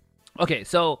 Okay,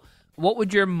 so what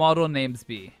would your model names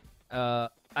be?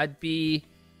 I'd be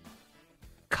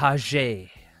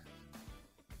Kage.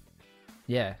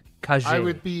 Yeah, Kage. I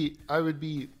would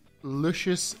be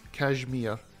Lucius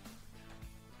Cashmere.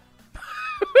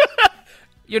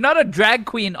 You're not a drag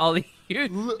queen, Ollie. You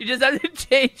just have to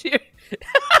change your...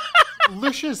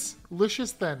 Lucius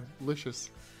then.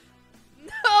 Lucius.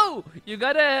 No! You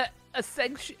gotta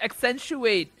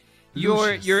accentuate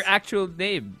Lucius. your actual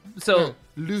name. So, Yeah,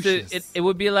 Lucius. so it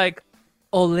would be like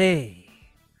Ole.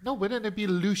 No, wouldn't it be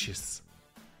Lucius?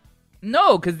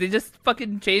 No, because they just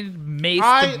fucking changed Mace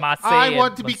to Mace. I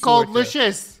want to be called Mansoor to-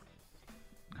 Lucius.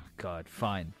 God,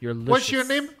 fine. You're Lucius. What's your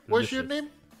name? What's your name?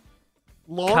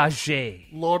 Lord? Kage.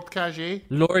 Lord Cage.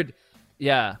 Lord,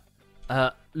 yeah.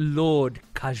 Lord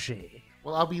Kage.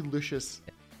 Well, I'll be Lucius.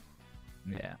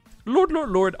 Yeah.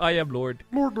 Lord, I am Lord.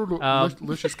 Lord.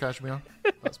 Lucius Cashmere.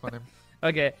 That's my name.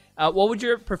 Okay. What would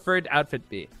your preferred outfit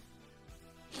be?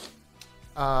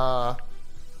 What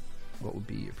would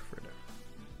be your preferred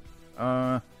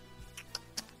outfit?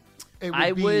 It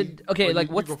I be- would... Okay, well, like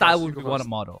you what go style first, would you we go want to first.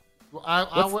 model? Well,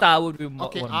 What style would we want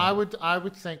Okay, to model? I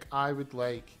would think I would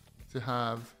like to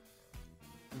have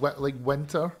like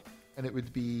winter, and it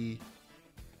would be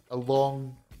a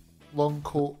long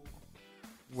coat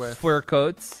with Fur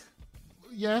coats?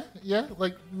 yeah,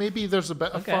 like maybe there's a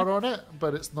bit of Okay. fur on it,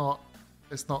 but it's not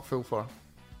full fur.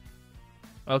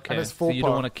 Okay, And it's so faux you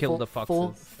don't fur. want to kill the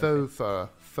foxes. Faux fur.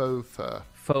 Faux fur.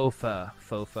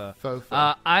 Faux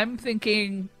fur. I'm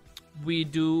thinking we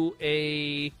do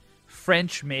a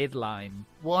French maid line.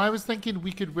 Well, I was thinking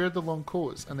we could wear the long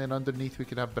coats, and then underneath we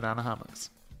could have banana hammocks.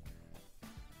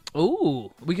 Ooh,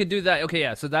 we could do that. Okay,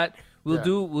 yeah. So that we'll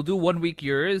Yeah. do 1 week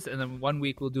yours, and then 1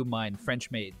 week we'll do mine.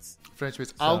 French maids. French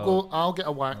maids. So- I'll get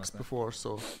a wax before,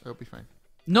 so it'll be fine.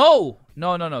 No.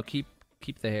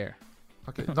 Keep the hair.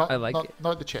 Okay, not, I like not, it.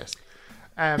 not the chest.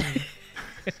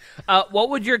 What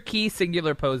would your key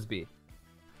singular pose be?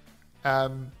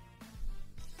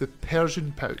 The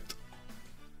Persian pout.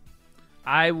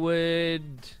 I'd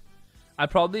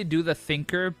probably do the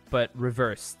thinker, but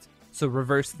reversed. So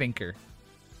reverse thinker.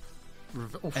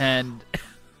 Oof, And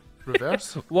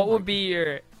reverse. what would be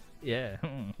your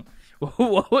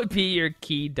what would be your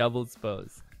key doubles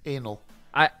pose? Anal.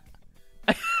 I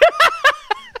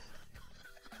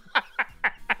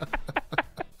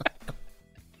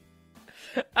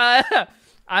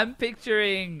I'm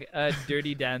picturing a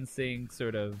Dirty Dancing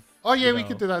sort of. Oh yeah, you we know,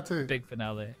 could do that too. big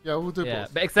finale. Yeah, we'll do Yeah,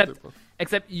 both. but We'll do both.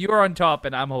 except you're on top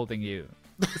and I'm holding you.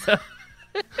 So,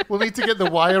 We'll need to get the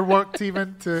wire work team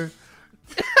in to.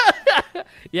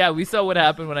 yeah, we saw what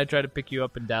happened when I tried to pick you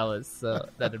up in Dallas, so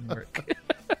that didn't work.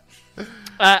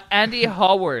 Andy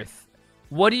Haworth,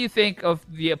 what do you think of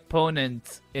the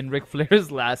opponent in Ric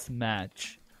Flair's last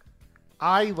match?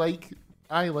 I like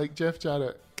Jeff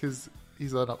Jarrett because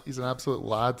he's an absolute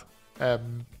lad.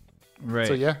 Right.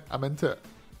 So yeah, I'm into it.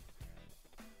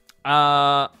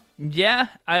 Yeah.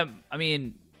 I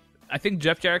mean, I think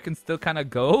Jeff Jarrett can still kind of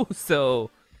go. So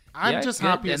I'm yeah, just good.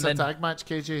 happy it's And a then- tag match,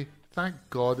 KJ. Thank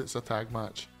God it's a tag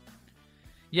match.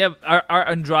 Yeah, are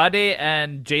Andrade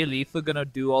and Jay Lethal gonna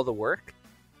do all the work?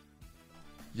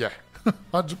 Yeah,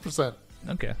 100%.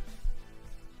 Okay.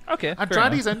 Okay. fair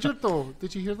Andrade's enough. injured though.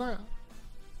 Did you hear that?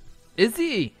 Is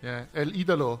he? Yeah, El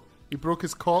Idolo. He broke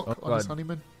his cock on his God.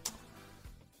 honeymoon.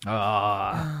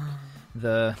 Ah,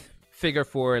 the figure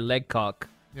 4 leg cock.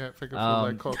 Yeah, figure four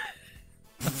leg cock.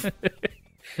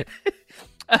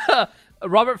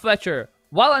 Robert Fletcher,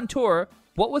 while on tour,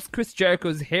 what was Chris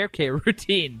Jericho's hair care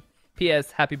routine?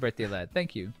 P.S. Happy birthday, lad.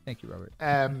 Thank you, Robert.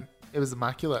 It was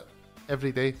immaculate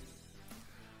every day.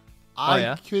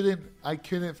 yeah? I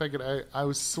couldn't figure it out. I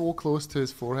was so close to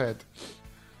his forehead,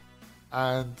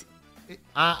 and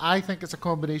I think it's a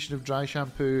combination of dry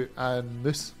shampoo and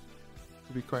mousse.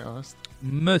 To be quite honest,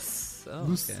 Mousse. Oh,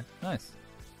 Mousse. okay. Nice.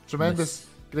 tremendous,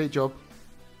 great job,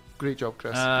 Chris. Great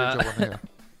job on here.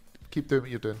 Keep doing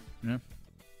what you're doing.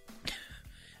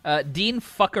 Dean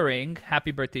Fuckering,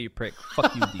 happy birthday, you prick.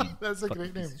 Fuck you, Dean. That's a Fuck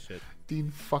great piece name. of shit.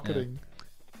 Dean Fuckering.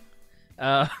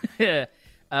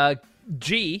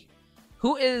 G,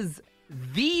 who is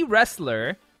the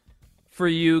wrestler for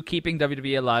you keeping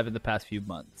WWE alive in the past few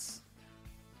months?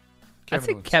 I'd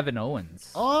say Owens. Kevin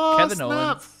Owens. Oh, Kevin snap.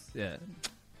 Owens. Yeah.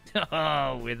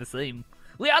 Oh, we're the same.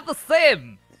 We are the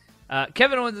same.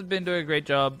 Kevin Owens has been doing a great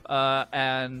job,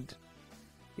 and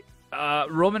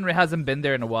Roman hasn't been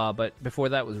there in a while, but before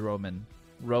that was Roman.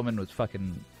 Roman was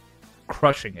fucking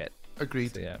crushing it.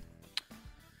 Agreed. So, yeah.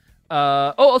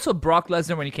 Also Brock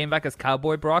Lesnar when he came back as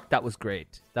Cowboy Brock, that was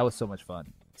great. That was so much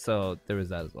fun. So there was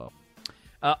that as well.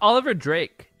 Oliver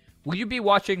Drake, will you be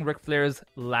watching Ric Flair's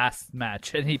last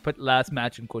match? And he put last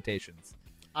match in quotations.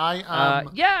 I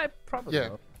am. Yeah, I probably Yeah.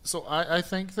 will. So I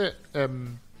think that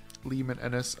Liam and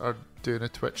Innes are doing a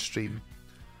Twitch stream.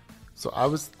 So I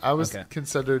was Okay.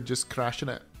 considering just crashing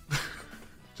it,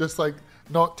 just like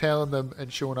not telling them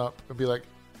and showing up and be like,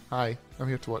 "Hi, I'm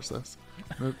here to watch this.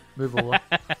 Move over."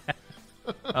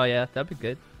 Oh yeah, that'd be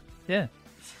good. Yeah.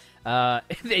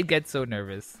 They'd get so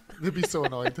nervous. They'd be so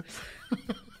annoyed.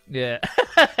 Yeah.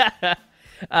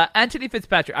 Anthony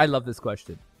Fitzpatrick. I love this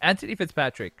question. Anthony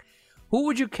Fitzpatrick. Who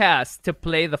would you cast to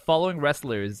play the following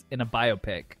wrestlers in a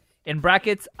biopic? In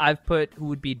brackets, I've put who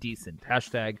would be decent.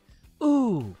 Hashtag,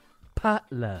 ooh,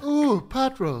 potluck. Ooh,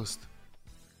 pot roast.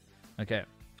 Okay.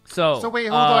 So So wait,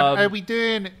 hold on. Are we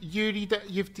doing you read it?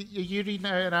 You read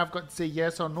now, and I've got to say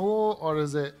yes or no, or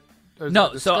is it? Or is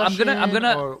No, it so I'm gonna- discussion,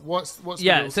 Or what's the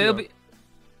yeah, rules so here?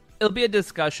 it'll be a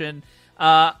discussion.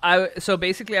 So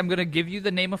basically, I'm gonna give you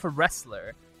the name of a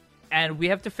wrestler, and we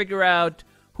have to figure out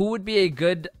who would be a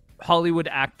good Hollywood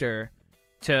actor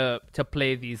to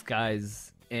play these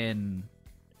guys in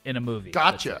a movie.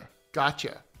 Gotcha.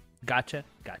 Gotcha.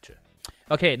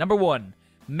 Okay, number 1,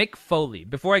 Mick Foley.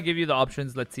 Before I give you the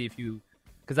options, let's see if you,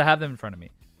 because I have them in front of me.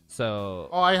 So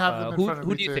Oh, I have them in front of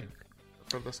who me do you too, think?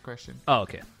 for this question. Oh,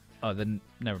 okay. Oh, then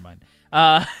never mind.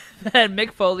 Then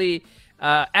Mick Foley.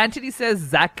 Anthony says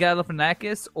Zach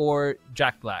Galifianakis or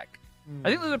Jack Black. I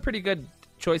think those are pretty good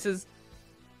choices.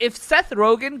 If Seth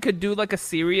Rogen could do like a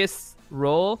serious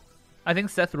role, I think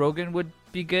Seth Rogen would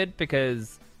be good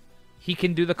because he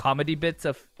can do the comedy bits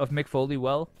of Mick Foley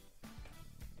well.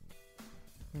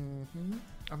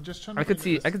 I'm just trying to I could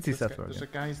think see of this Seth guy. Rogen. There's a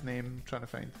guy's name I'm trying to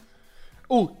find.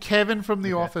 Oh, Kevin from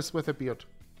The Office with a beard.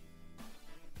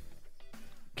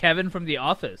 Kevin from The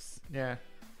Office. Yeah.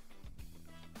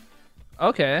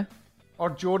 Okay. Or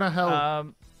Jonah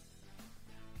Hill.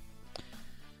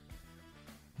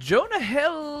 Jonah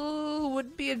Hill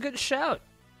would be a good shout.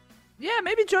 Yeah,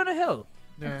 maybe Jonah Hill.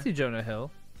 I Yeah. can see Jonah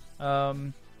Hill.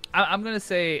 I'm gonna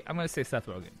say Seth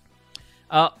Rogen.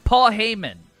 Paul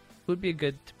Heyman. Who'd be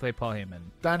good to play Paul Heyman?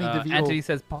 Danny DeVito. Anthony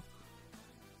says Paul.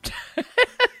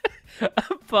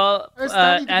 Paul. It's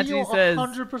Danny Anthony DeVito, says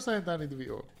 100% Danny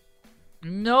DeVito.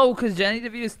 no, because Danny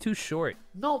DeVito is too short.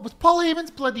 No, but Paul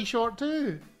Heyman's bloody short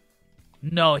too.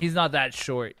 No, he's not that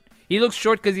short. He looks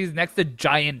short because he's next to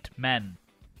giant men.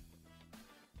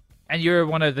 And you're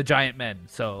one of the giant men,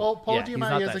 so Well, Paul yeah, he's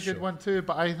not Giamatti is that a good short. one too,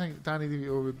 but I think Danny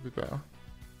DeVito would be better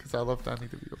because I love Danny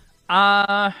DeVito.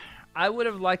 I would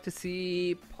have liked to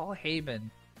see Paul Heyman.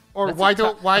 Or That's why a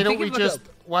don't tou- why I'm don't we thinking like just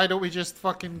why don't we just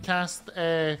fucking cast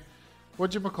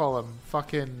whatchamacallit him?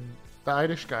 Fucking the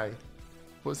Irish guy.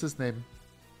 What's his name?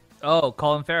 Oh,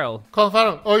 Colin Farrell. Colin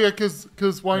Farrell. Oh yeah, because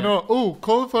why Yeah. not? Oh,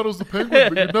 Colin Farrell's the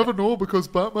Penguin, but you never know because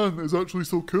Batman is actually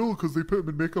so cool because they put him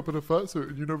in makeup and a fat suit,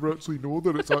 and you never actually know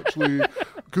that it's actually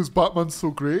because Batman's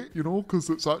so great, you know? Because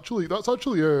that's actually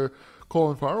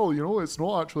Colin Farrell, you know? It's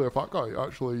not actually a fat guy.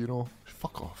 Actually, you know,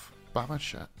 fuck off, Batman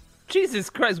shit. Jesus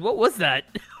Christ, what was that?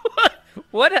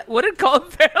 what did Colin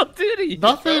Farrell do to you?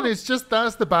 Nothing. It's just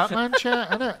that's the Batman shit,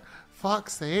 innit?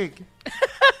 Fuck's sake.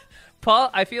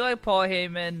 I feel like Paul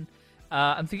Heyman.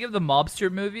 I'm thinking of the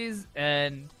mobster movies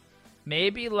and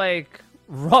maybe like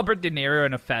Robert De Niro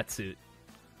in a fat suit.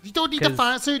 You don't need a 'Cause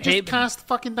fat suit. Just Heyman- cast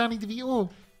fucking Danny DeVito.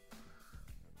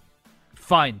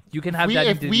 Fine, you can have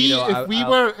Danny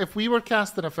DeVito. If we were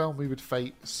casting a film, we would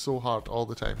fight so hard all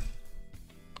the time.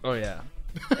 Oh yeah,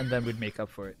 and then we'd make up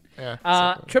for it. Yeah.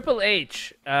 exactly. Triple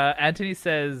H. Anthony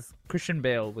says Christian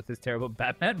Bale with his terrible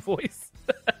Batman voice.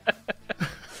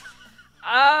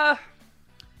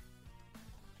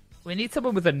 We need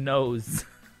someone with a nose.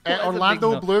 That's a big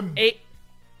Orlando no. Bloom.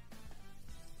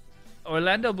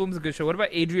 Orlando Bloom's a good show. What about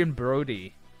Adrian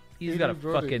Brody? He's got a Adrian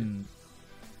Brody. fucking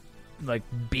like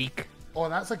beak. Oh,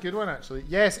 that's a good one actually.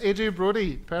 Yes, Adrian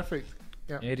Brody. Perfect.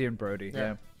 Yeah. Adrian Brody.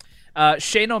 Yeah. Yeah.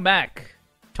 Shane O'Mac.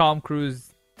 Tom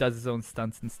Cruise does his own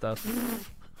stunts and stuff.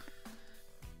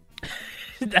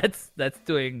 That's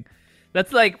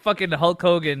like fucking Hulk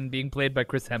Hogan being played by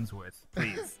Chris Hemsworth.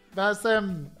 Please. That's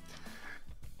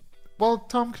Well,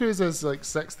 Tom Cruise is like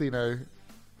 60 now.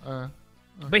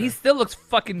 But he still looks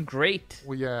fucking great.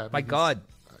 Well, yeah. I My mean, God.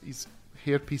 His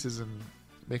hair pieces and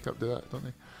makeup do that, don't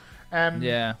they?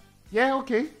 Yeah. Yeah.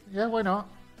 Okay. Yeah. Why not?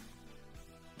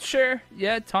 Sure.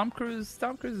 Yeah. Tom Cruise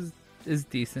is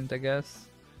decent, I guess.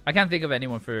 I can't think of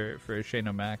anyone for Shane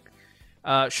O'Mac.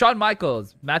 Shawn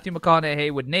Michaels, Matthew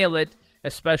McConaughey would nail it,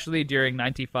 especially during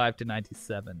 95 to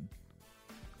 97.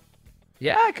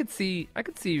 Yeah, I could see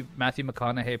Matthew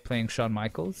McConaughey playing Shawn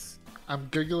Michaels. I'm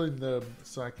googling them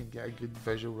so I can get a good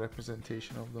visual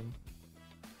representation of them.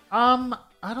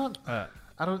 I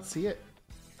don't see it.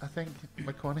 I think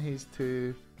McConaughey's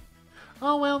too.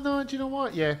 Oh well, no. Do you know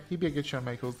what? Yeah, he'd be a good Shawn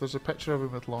Michaels. There's a picture of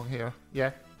him with long hair. Yeah,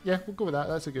 we'll go with that.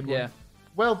 That's a good Yeah. one.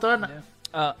 Well done.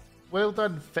 Yeah. Well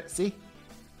done, Fitzy.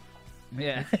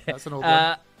 Yeah. That's an old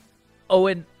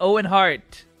one. Owen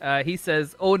Hart. He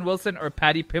says Owen Wilson or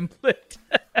Paddy Pimblett.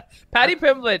 Paddy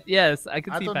Pimblett. Yes, I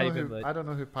can see Paddy Pimblett. I don't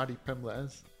know who Paddy Pimblett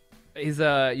is. He's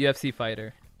a UFC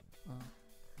fighter.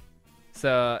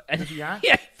 So Does he act?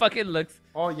 yeah, he fucking looks.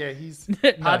 Oh yeah, he's No,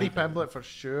 Paddy he doesn't. Pimblett for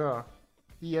sure.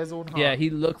 He is Owen Hart. Yeah, he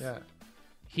looks. Yeah,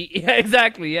 Yeah,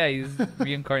 exactly. Yeah, he's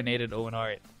reincarnated Owen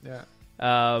Hart.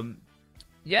 yeah.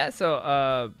 Yeah.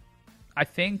 So I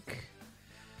think.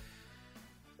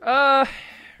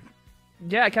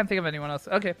 Yeah, I can't think of anyone else.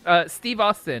 Okay. Steve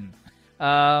Austin.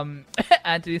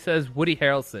 Anthony says Woody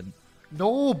Harrelson.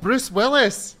 No, Bruce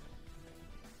Willis.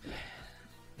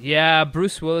 Yeah,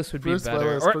 Bruce Willis would Bruce be better.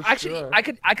 Willis, Or for actually, sure.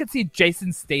 I could see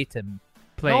Jason Statham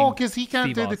playing. No, because he can't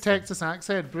Steve do the Austin. Texas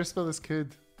accent. Bruce Willis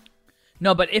could.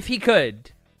 No, but if he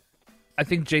could, I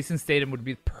think Jason Statham would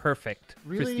be perfect for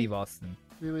Really? Steve Austin.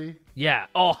 Really? Yeah.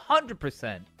 Oh,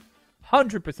 100%.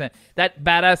 100%. That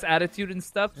badass attitude and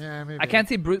stuff. Yeah, maybe. I can't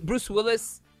see Bruce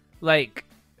Willis, like,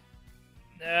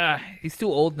 he's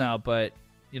too old now, but,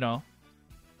 you know.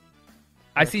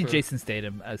 I see true. Jason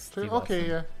Statham as True. Steve Okay, Austin.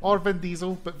 yeah. Or Vin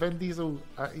Diesel, but Vin Diesel,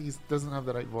 he doesn't have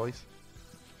the right voice.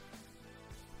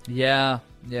 Yeah,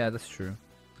 that's true.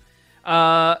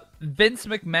 Vince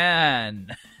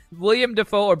McMahon, William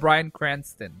Dafoe or Bryan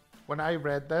Cranston? When I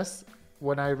read this,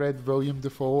 when I read William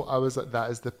Dafoe, I was like, that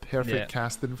is the perfect Yeah.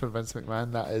 casting for Vince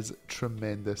McMahon. That is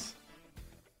tremendous.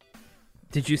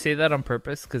 Did you say that on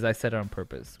purpose? Because I said it on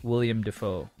purpose. William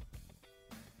Defoe.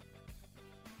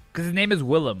 Because his name is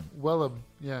Willem. Willem,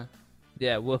 yeah.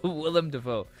 Yeah, Willem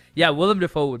Dafoe. Yeah, Willem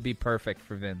Dafoe would be perfect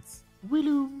for Vince.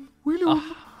 Willem,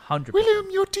 100%.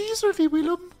 Willem, your tea's ready,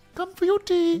 Willem. Come for your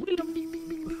tea. Willem,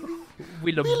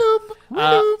 Willem.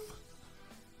 Willem.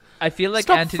 I feel like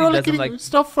Anthony doesn't like...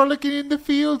 Stop frolicking in the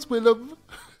fields, Willem.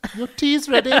 Your tea's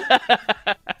ready.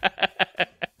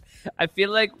 I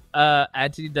feel like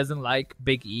Anthony doesn't like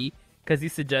Big E because he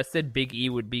suggested Big E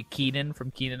would be Keenan from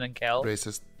Keenan and Kel.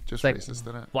 Racist. Just Like, racist,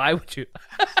 isn't it? Why would you?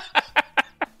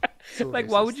 So Like,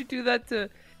 why racist. would you do that to...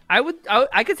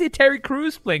 I could see Terry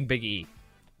Crews playing Big E.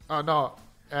 Oh, no.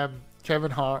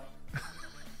 Kevin Hart.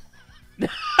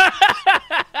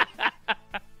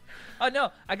 Oh,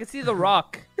 no. I could see The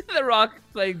Rock. The Rock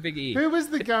playing Big E. Who was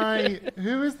the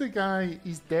guy?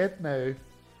 He's dead now.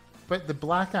 But the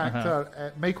black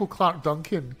actor, Michael Clark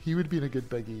Duncan, he would be in a good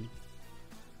Big E.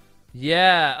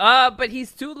 Yeah. But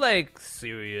he's too, like,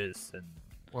 serious and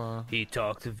Wow. he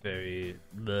talks very...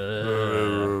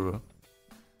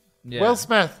 Yeah. Will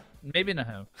Smith. Maybe not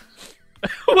him.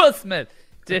 Will Smith.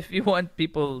 If you want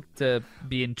people to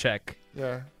be in check.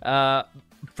 Yeah.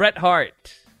 Bret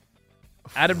Hart.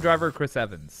 Adam Driver, Chris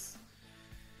Evans.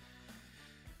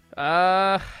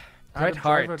 Bret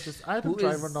Hart. Adam Who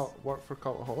Driver is- not work for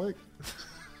Cultaholic?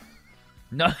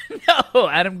 No,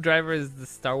 Adam Driver is the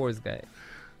Star Wars guy.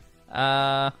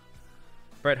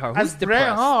 Bret Hart. Who's As Bret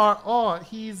depressed? Hart? Oh,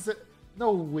 he's...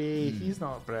 No way. He's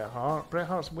not Bret Hart. Bret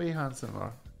Hart's way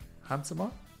handsomer. Handsomer?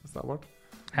 Is that a word?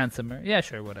 Handsomer. Yeah,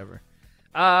 sure, whatever.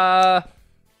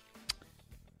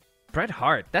 Bret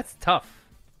Hart. That's tough.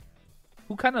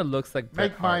 Who kind of looks like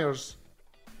Bret Mike Hart? Myers.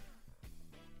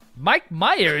 Mike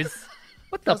Myers?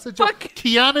 What the That's a joke. fuck?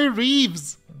 Keanu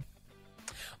Reeves.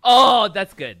 Oh,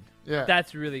 that's good. Yeah.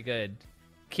 That's really good.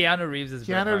 Keanu Reeves is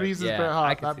Bret Keanu Hart. Reeves is Yeah, Bret I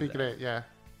Hart. can That'd see be that. great. Yeah.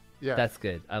 Yeah. That's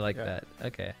good. I like Yeah. that.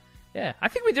 Okay. Yeah, I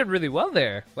think we did really well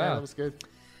there. Yeah, Wow. that was good.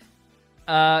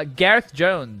 Gareth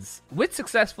Jones. Which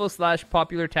successful /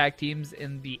 popular tag teams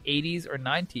in the 80s or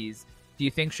 90s do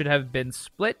you think should have been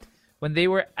split when they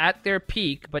were at their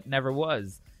peak but never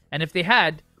was? And if they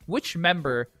had, which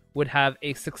member would have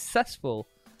a successful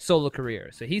solo career?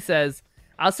 So he says,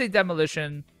 I'll say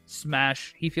Demolition,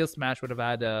 Smash. He feels Smash would have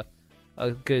had a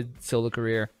good solo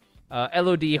career.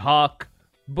 LOD, Hawk,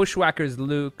 Bushwhackers,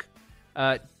 Luke,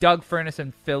 Doug Furnace,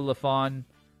 and Phil LaFon.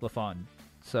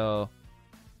 So,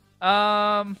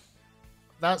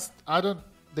 That's...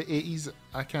 The 80s...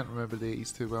 I can't remember the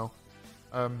 80s too well.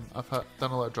 I've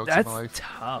done a lot of drugs in that's my life.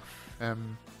 tough.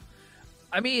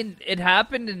 I mean, it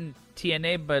happened in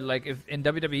TNA, but like if in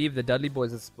WWE, if the Dudley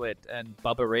Boys had split and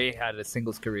Bubba Ray had a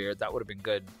singles career, that would have been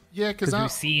good. Yeah, Because because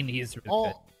we've seen he's really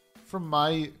good. from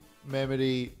my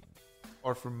memory,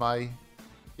 from my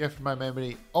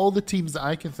memory, all the teams that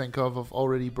I can think of have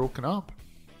already broken up.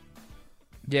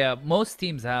 Yeah, most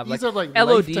teams have. These like are like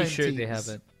LOD, lifetime sure teams. they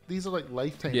haven't. These are like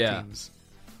lifetime Yeah. teams.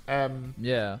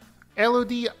 Yeah. LOD,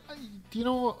 do you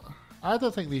know? I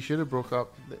don't think they should have broke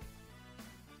up.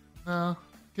 No,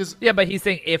 because Yeah, but he's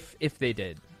saying if they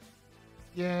did.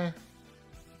 yeah,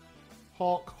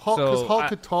 Hawk, So, because Hawk I-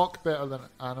 could talk better than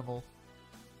Animal.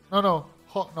 No,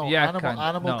 Hawk, no, Yeah, Animal. kinda,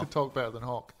 Animal no. could talk better than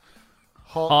Hawk.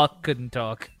 Hawk couldn't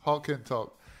talk. Hawk couldn't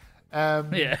talk.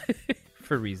 Yeah,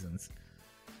 for reasons.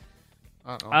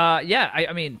 I don't know. Yeah.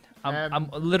 I mean, I'm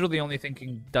literally only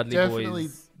thinking Dudley Definitely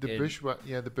Boys.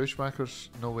 the Bushwhackers.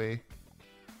 No way.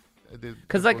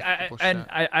 Because like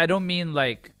I don't mean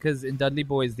like because in Dudley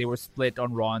Boys they were split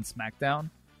on Raw and SmackDown,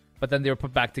 but then they were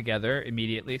put back together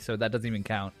immediately, so that doesn't even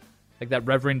count. Like that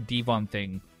Reverend Devon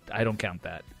thing, I don't count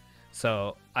that.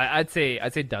 So I'd say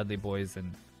Dudley Boys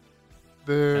and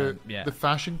yeah. the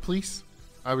Fashion Police.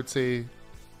 I would say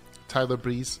Tyler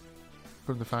Breeze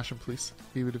from the Fashion Police.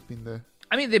 He would have been the.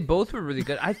 I mean they both were really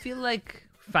good. I feel like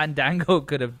Fandango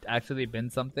could have actually been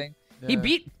something. He Yeah.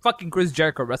 beat fucking Chris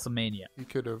Jericho at WrestleMania. He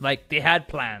could have. Like they had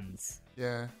plans,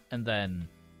 Yeah. and then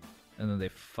they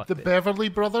fucked The it. Beverly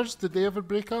Brothers. Did they ever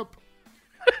break up?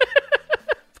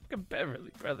 Fucking Beverly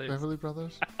Brothers. Beverly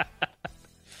Brothers.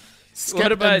 Skip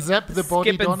What about and Zip the Body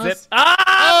Skip and Donnas? Zip?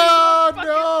 Ah!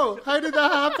 Oh no! How did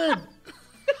that happen?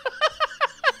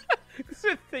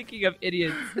 Thinking of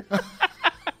idiots.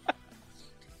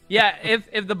 Yeah,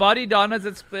 if the Body Donnas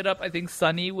had split up, I think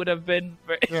Sunny would have been.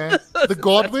 Yeah. The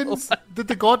Godwins. Did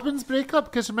the Godwins break up?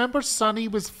 Because remember, Sonny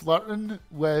was flirting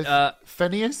with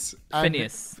Phineas.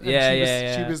 Phineas. and Yeah, she was,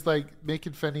 yeah. She was like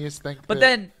making Phineas think. But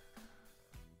that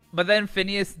then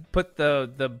Phineas put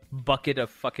the bucket of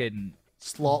fucking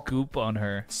slop goop on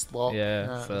her. slop.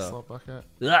 Yeah, so. slop bucket.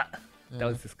 Ugh, that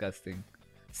was disgusting.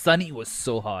 Sunny was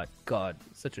so hot. God,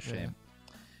 such a shame.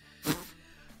 No,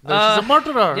 she's a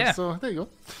murderer. yeah. So there you go.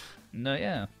 No,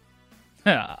 yeah.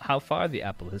 How far the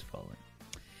apple is falling.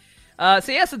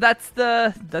 So that's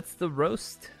the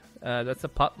roast. That's the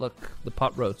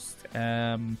pot roast.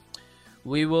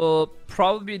 We will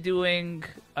probably be doing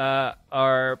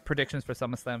our predictions for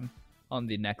SummerSlam on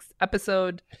the next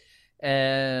episode,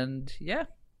 and yeah,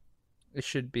 it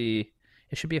should be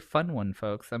a fun one,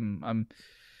 folks. I'm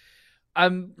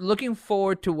looking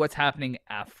forward to what's happening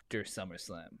after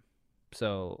SummerSlam.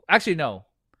 So actually, no,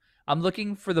 I'm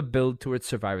looking for the build towards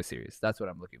Survivor Series. That's what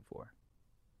I'm looking for.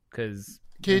 Because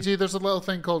KG, there's a little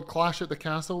thing called Clash at the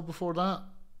Castle before that.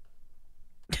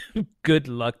 Good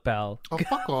luck, pal. Oh,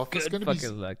 fuck off. It's Good going to be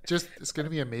fucking luck. it's going to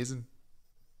be amazing.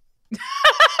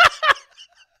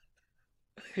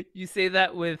 You say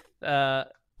that with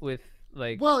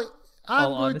like. Well, I'm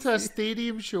all going to a honesty.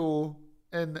 stadium show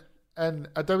in a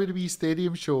WWE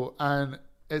stadium show, and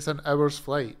it's an hour's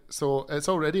flight, so it's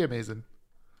already amazing.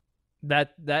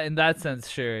 That in that sense,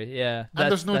 sure, yeah.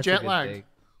 And there's no that's a jet good lag. thing.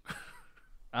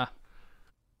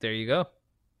 There you go.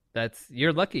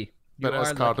 You're lucky. You But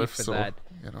it's are Cardiff, lucky for so that.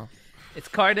 you know. It's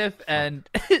Cardiff, and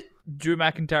Drew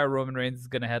McIntyre, Roman Reigns is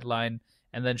gonna headline,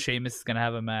 and then Sheamus is gonna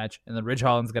have a match, and then Ridge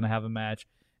Holland's gonna have a match,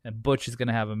 and Butch is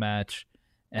gonna have a match,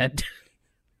 and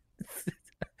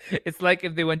it's like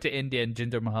if they went to India and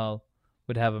Jinder Mahal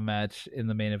would have a match in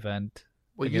the main event.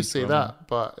 Well, you against say Roman. that,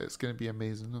 but it's going to be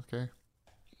amazing. Okay.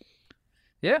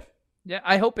 Yeah.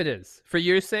 I hope it is. For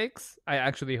your sakes, I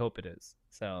actually hope it is.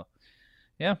 So,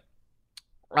 yeah.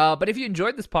 But if you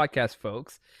enjoyed this podcast,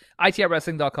 folks,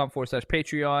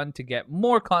 itrwrestling.com/Patreon to get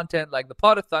more content like the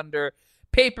Pot of Thunder,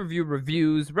 pay-per-view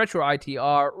reviews, retro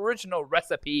ITR, original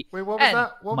recipe, Wait, what was and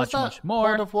that? What much, was that? much more.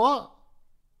 Part of what?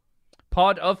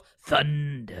 Pod of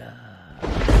Thunder.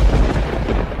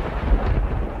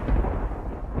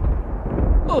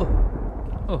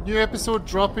 Oh. New episode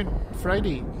dropping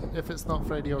Friday, if it's not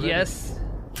Friday already. Yes.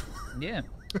 Yeah.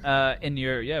 In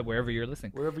your wherever you're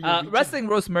listening. Wherever you're reaching. Wrestling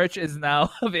Roast merch is now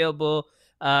available.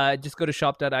 Just go to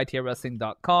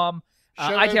shop.itrwrestling.com.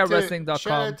 itrwrestling.com.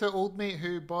 Shout out to old mate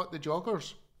who bought the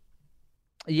joggers.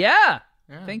 Yeah.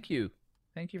 Yeah. Thank you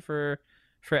for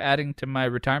adding to my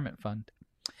retirement fund.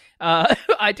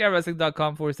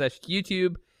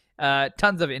 itrwrestling.com/YouTube.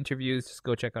 Tons of interviews. Just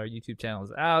go check our YouTube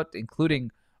channels out,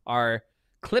 including our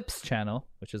Clips channel,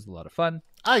 which is a lot of fun.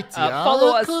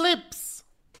 Follow us. Clips.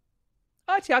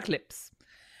 ITR Clips.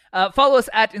 Follow us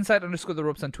at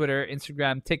inside_the_ropes on Twitter,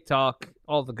 Instagram, TikTok,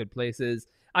 all the good places.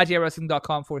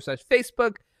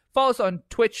 itrwrestling.com/Facebook. Follow us on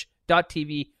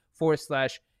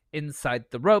twitch.tv/inside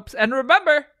the ropes. And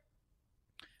remember,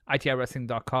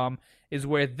 itrwrestling.com is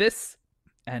where this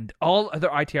and all other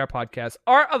ITR podcasts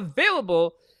are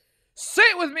available. Say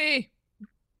it with me.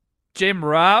 Jim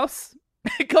Rouse,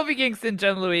 Kofi Kingston,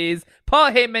 Jen Louise, Paul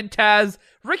Heyman, Taz,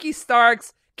 Ricky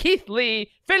Starks, Keith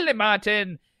Lee, Finley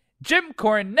Martin, Jim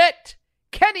Cornette,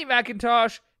 Kenny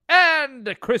McIntosh,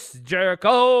 and Chris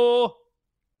Jericho.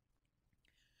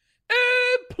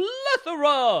 A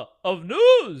plethora of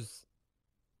news.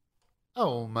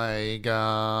 Oh my god.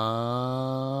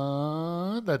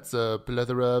 That's a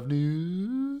plethora of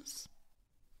news.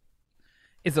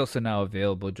 It's also now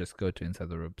available. Just go to Inside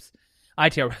the Ropes.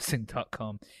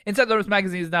 itrwrestling.com. Inside the Ropes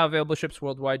magazine is now available. Ships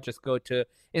worldwide. Just go to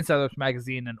Inside the Ropes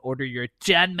magazine and order your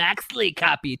Jan Maxley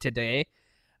copy today.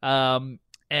 And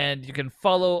you can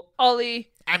follow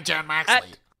Ollie. I'm John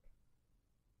Maxley.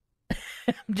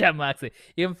 Jan Maxley.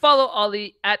 You can follow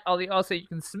Ollie at Ollie. Also, you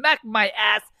can smack my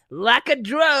ass like a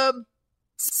drum.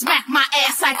 Smack my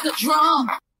ass like a drum.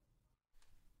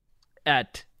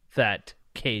 At that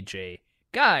KJ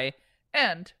guy.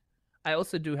 And I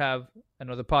also do have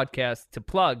another podcast to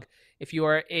plug. If you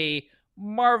are a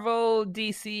Marvel,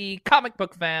 DC comic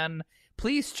book fan,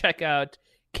 please check out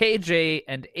KJ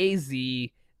and AZ,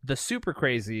 the Super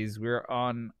Crazies. We're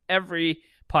on every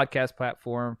podcast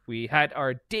platform. We had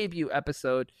our debut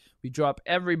episode. We drop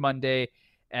every Monday.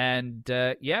 And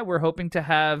we're hoping to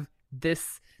have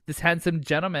this handsome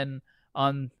gentleman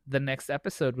on the next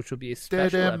episode, which will be a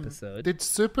special episode. Did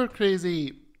Super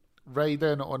Crazy ride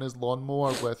in on his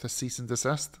lawnmower with a cease and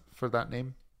desist for that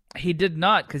name? He did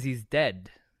not, because he's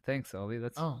dead. Thanks, Ollie.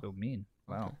 That's Oh. so mean.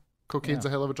 Wow. Okay. Cocaine's a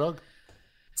hell of a drug.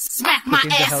 Smack my Cooking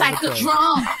the ass hell like of a a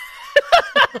drum.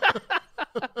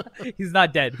 He's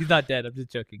not dead. He's not dead. I'm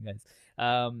just joking, guys.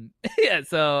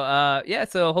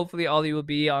 So hopefully Ollie will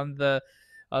be on the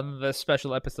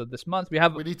special episode this month. We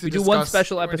do one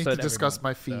special episode. We need to discuss every my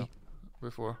month, fee so.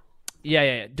 before.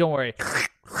 Yeah. Don't worry.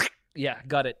 Yeah,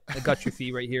 got it. I got your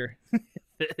fee right here.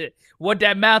 What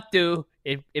that math do?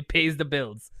 It pays the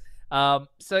bills.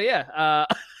 So yeah,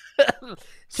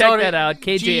 check that out.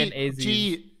 KJ and AZ.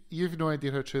 G, you've no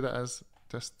idea how true that is.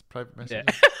 Just private message.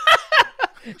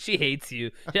 Yeah. She hates you.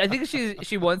 I think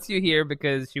she wants you here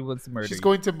because she wants to murder She's you.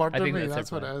 going to murder I think me. that's That's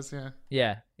her what it plan.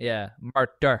 is. Yeah.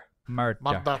 Murder.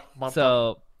 Murder.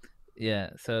 So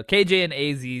so KJ and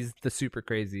AZ's The Super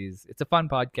Crazies. It's a fun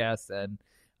podcast, and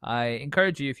I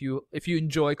encourage you if you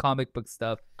enjoy comic book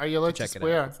stuff. Are you allowed to check it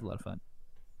swear? out. It's a lot of fun.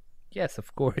 Yes,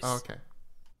 of course. Oh, okay.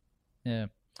 Yeah.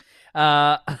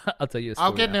 I'll tell you a story.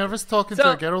 I'll get after. nervous talking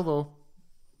to a girl though.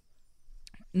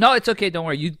 No, it's okay. Don't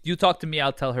worry. You talk to me.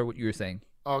 I'll tell her what you were saying.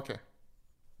 Oh, okay.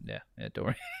 Yeah, don't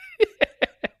worry.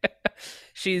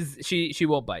 She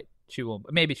won't bite. She won't.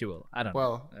 Maybe she will. I don't know.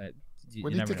 Well,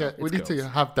 we need to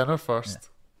girls. have dinner first.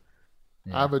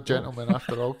 Yeah. I'm a gentleman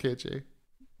after all, KJ.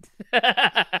 All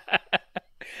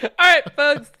right,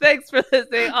 folks. Thanks for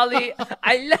listening, Ollie.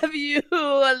 I love you,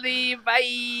 Ollie.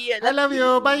 Bye. I love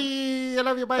you. Bye. I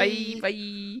love you. Bye.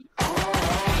 Bye.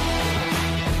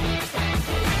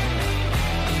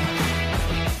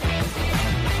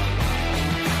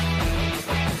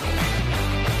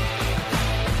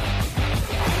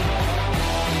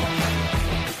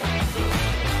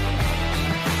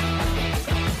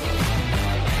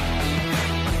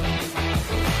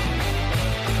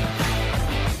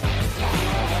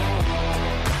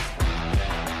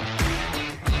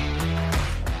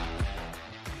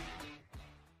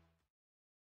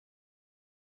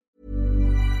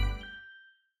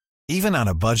 Even on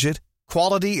a budget,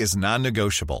 quality is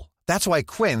non-negotiable. That's why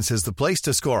Quince is the place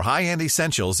to score high-end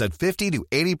essentials at 50 to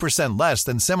 80% less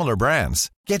than similar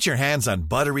brands. Get your hands on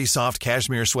buttery soft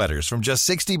cashmere sweaters from just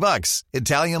 $60,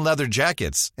 Italian leather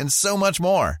jackets, and so much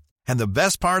more. And the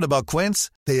best part about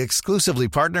Quince, they exclusively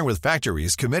partner with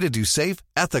factories committed to safe,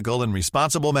 ethical, and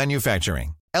responsible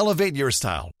manufacturing. Elevate your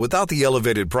style without the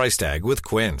elevated price tag with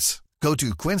Quince. Go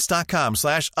to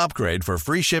quince.com/upgrade for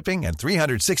free shipping and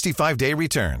 365-day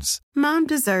returns. Mom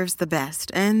deserves the best,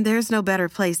 and there's no better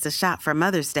place to shop for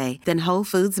Mother's Day than Whole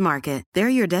Foods Market. They're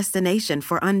your destination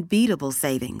for unbeatable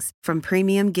savings, from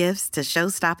premium gifts to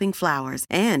show-stopping flowers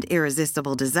and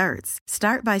irresistible desserts.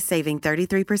 Start by saving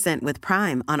 33% with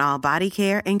Prime on all body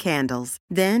care and candles.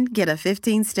 Then get a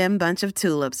 15-stem bunch of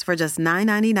tulips for just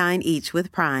 $9.99 each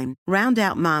with Prime. Round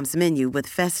out Mom's menu with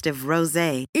festive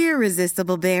rosé,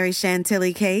 irresistible berry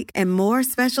chantilly cake, and more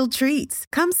special treats.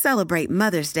 Come celebrate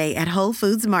Mother's Day at Whole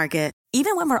Foods Market.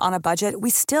 Even when we're on a budget, we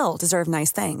still deserve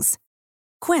nice things.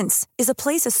 Quince is a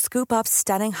place to scoop up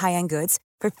stunning high-end goods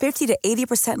for 50 to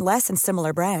 80% less than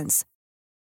similar brands.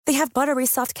 They have buttery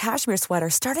soft cashmere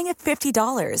sweaters starting at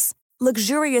 $50,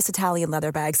 luxurious Italian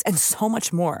leather bags, and so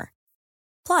much more.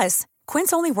 Plus,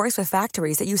 Quince only works with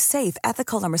factories that use safe,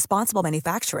 ethical, and responsible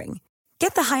manufacturing.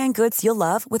 Get the high-end goods you'll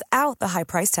love without the high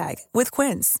price tag with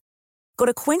Quince. Go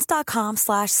to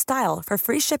quince.com/style for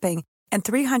free shipping and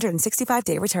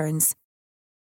 365-day returns.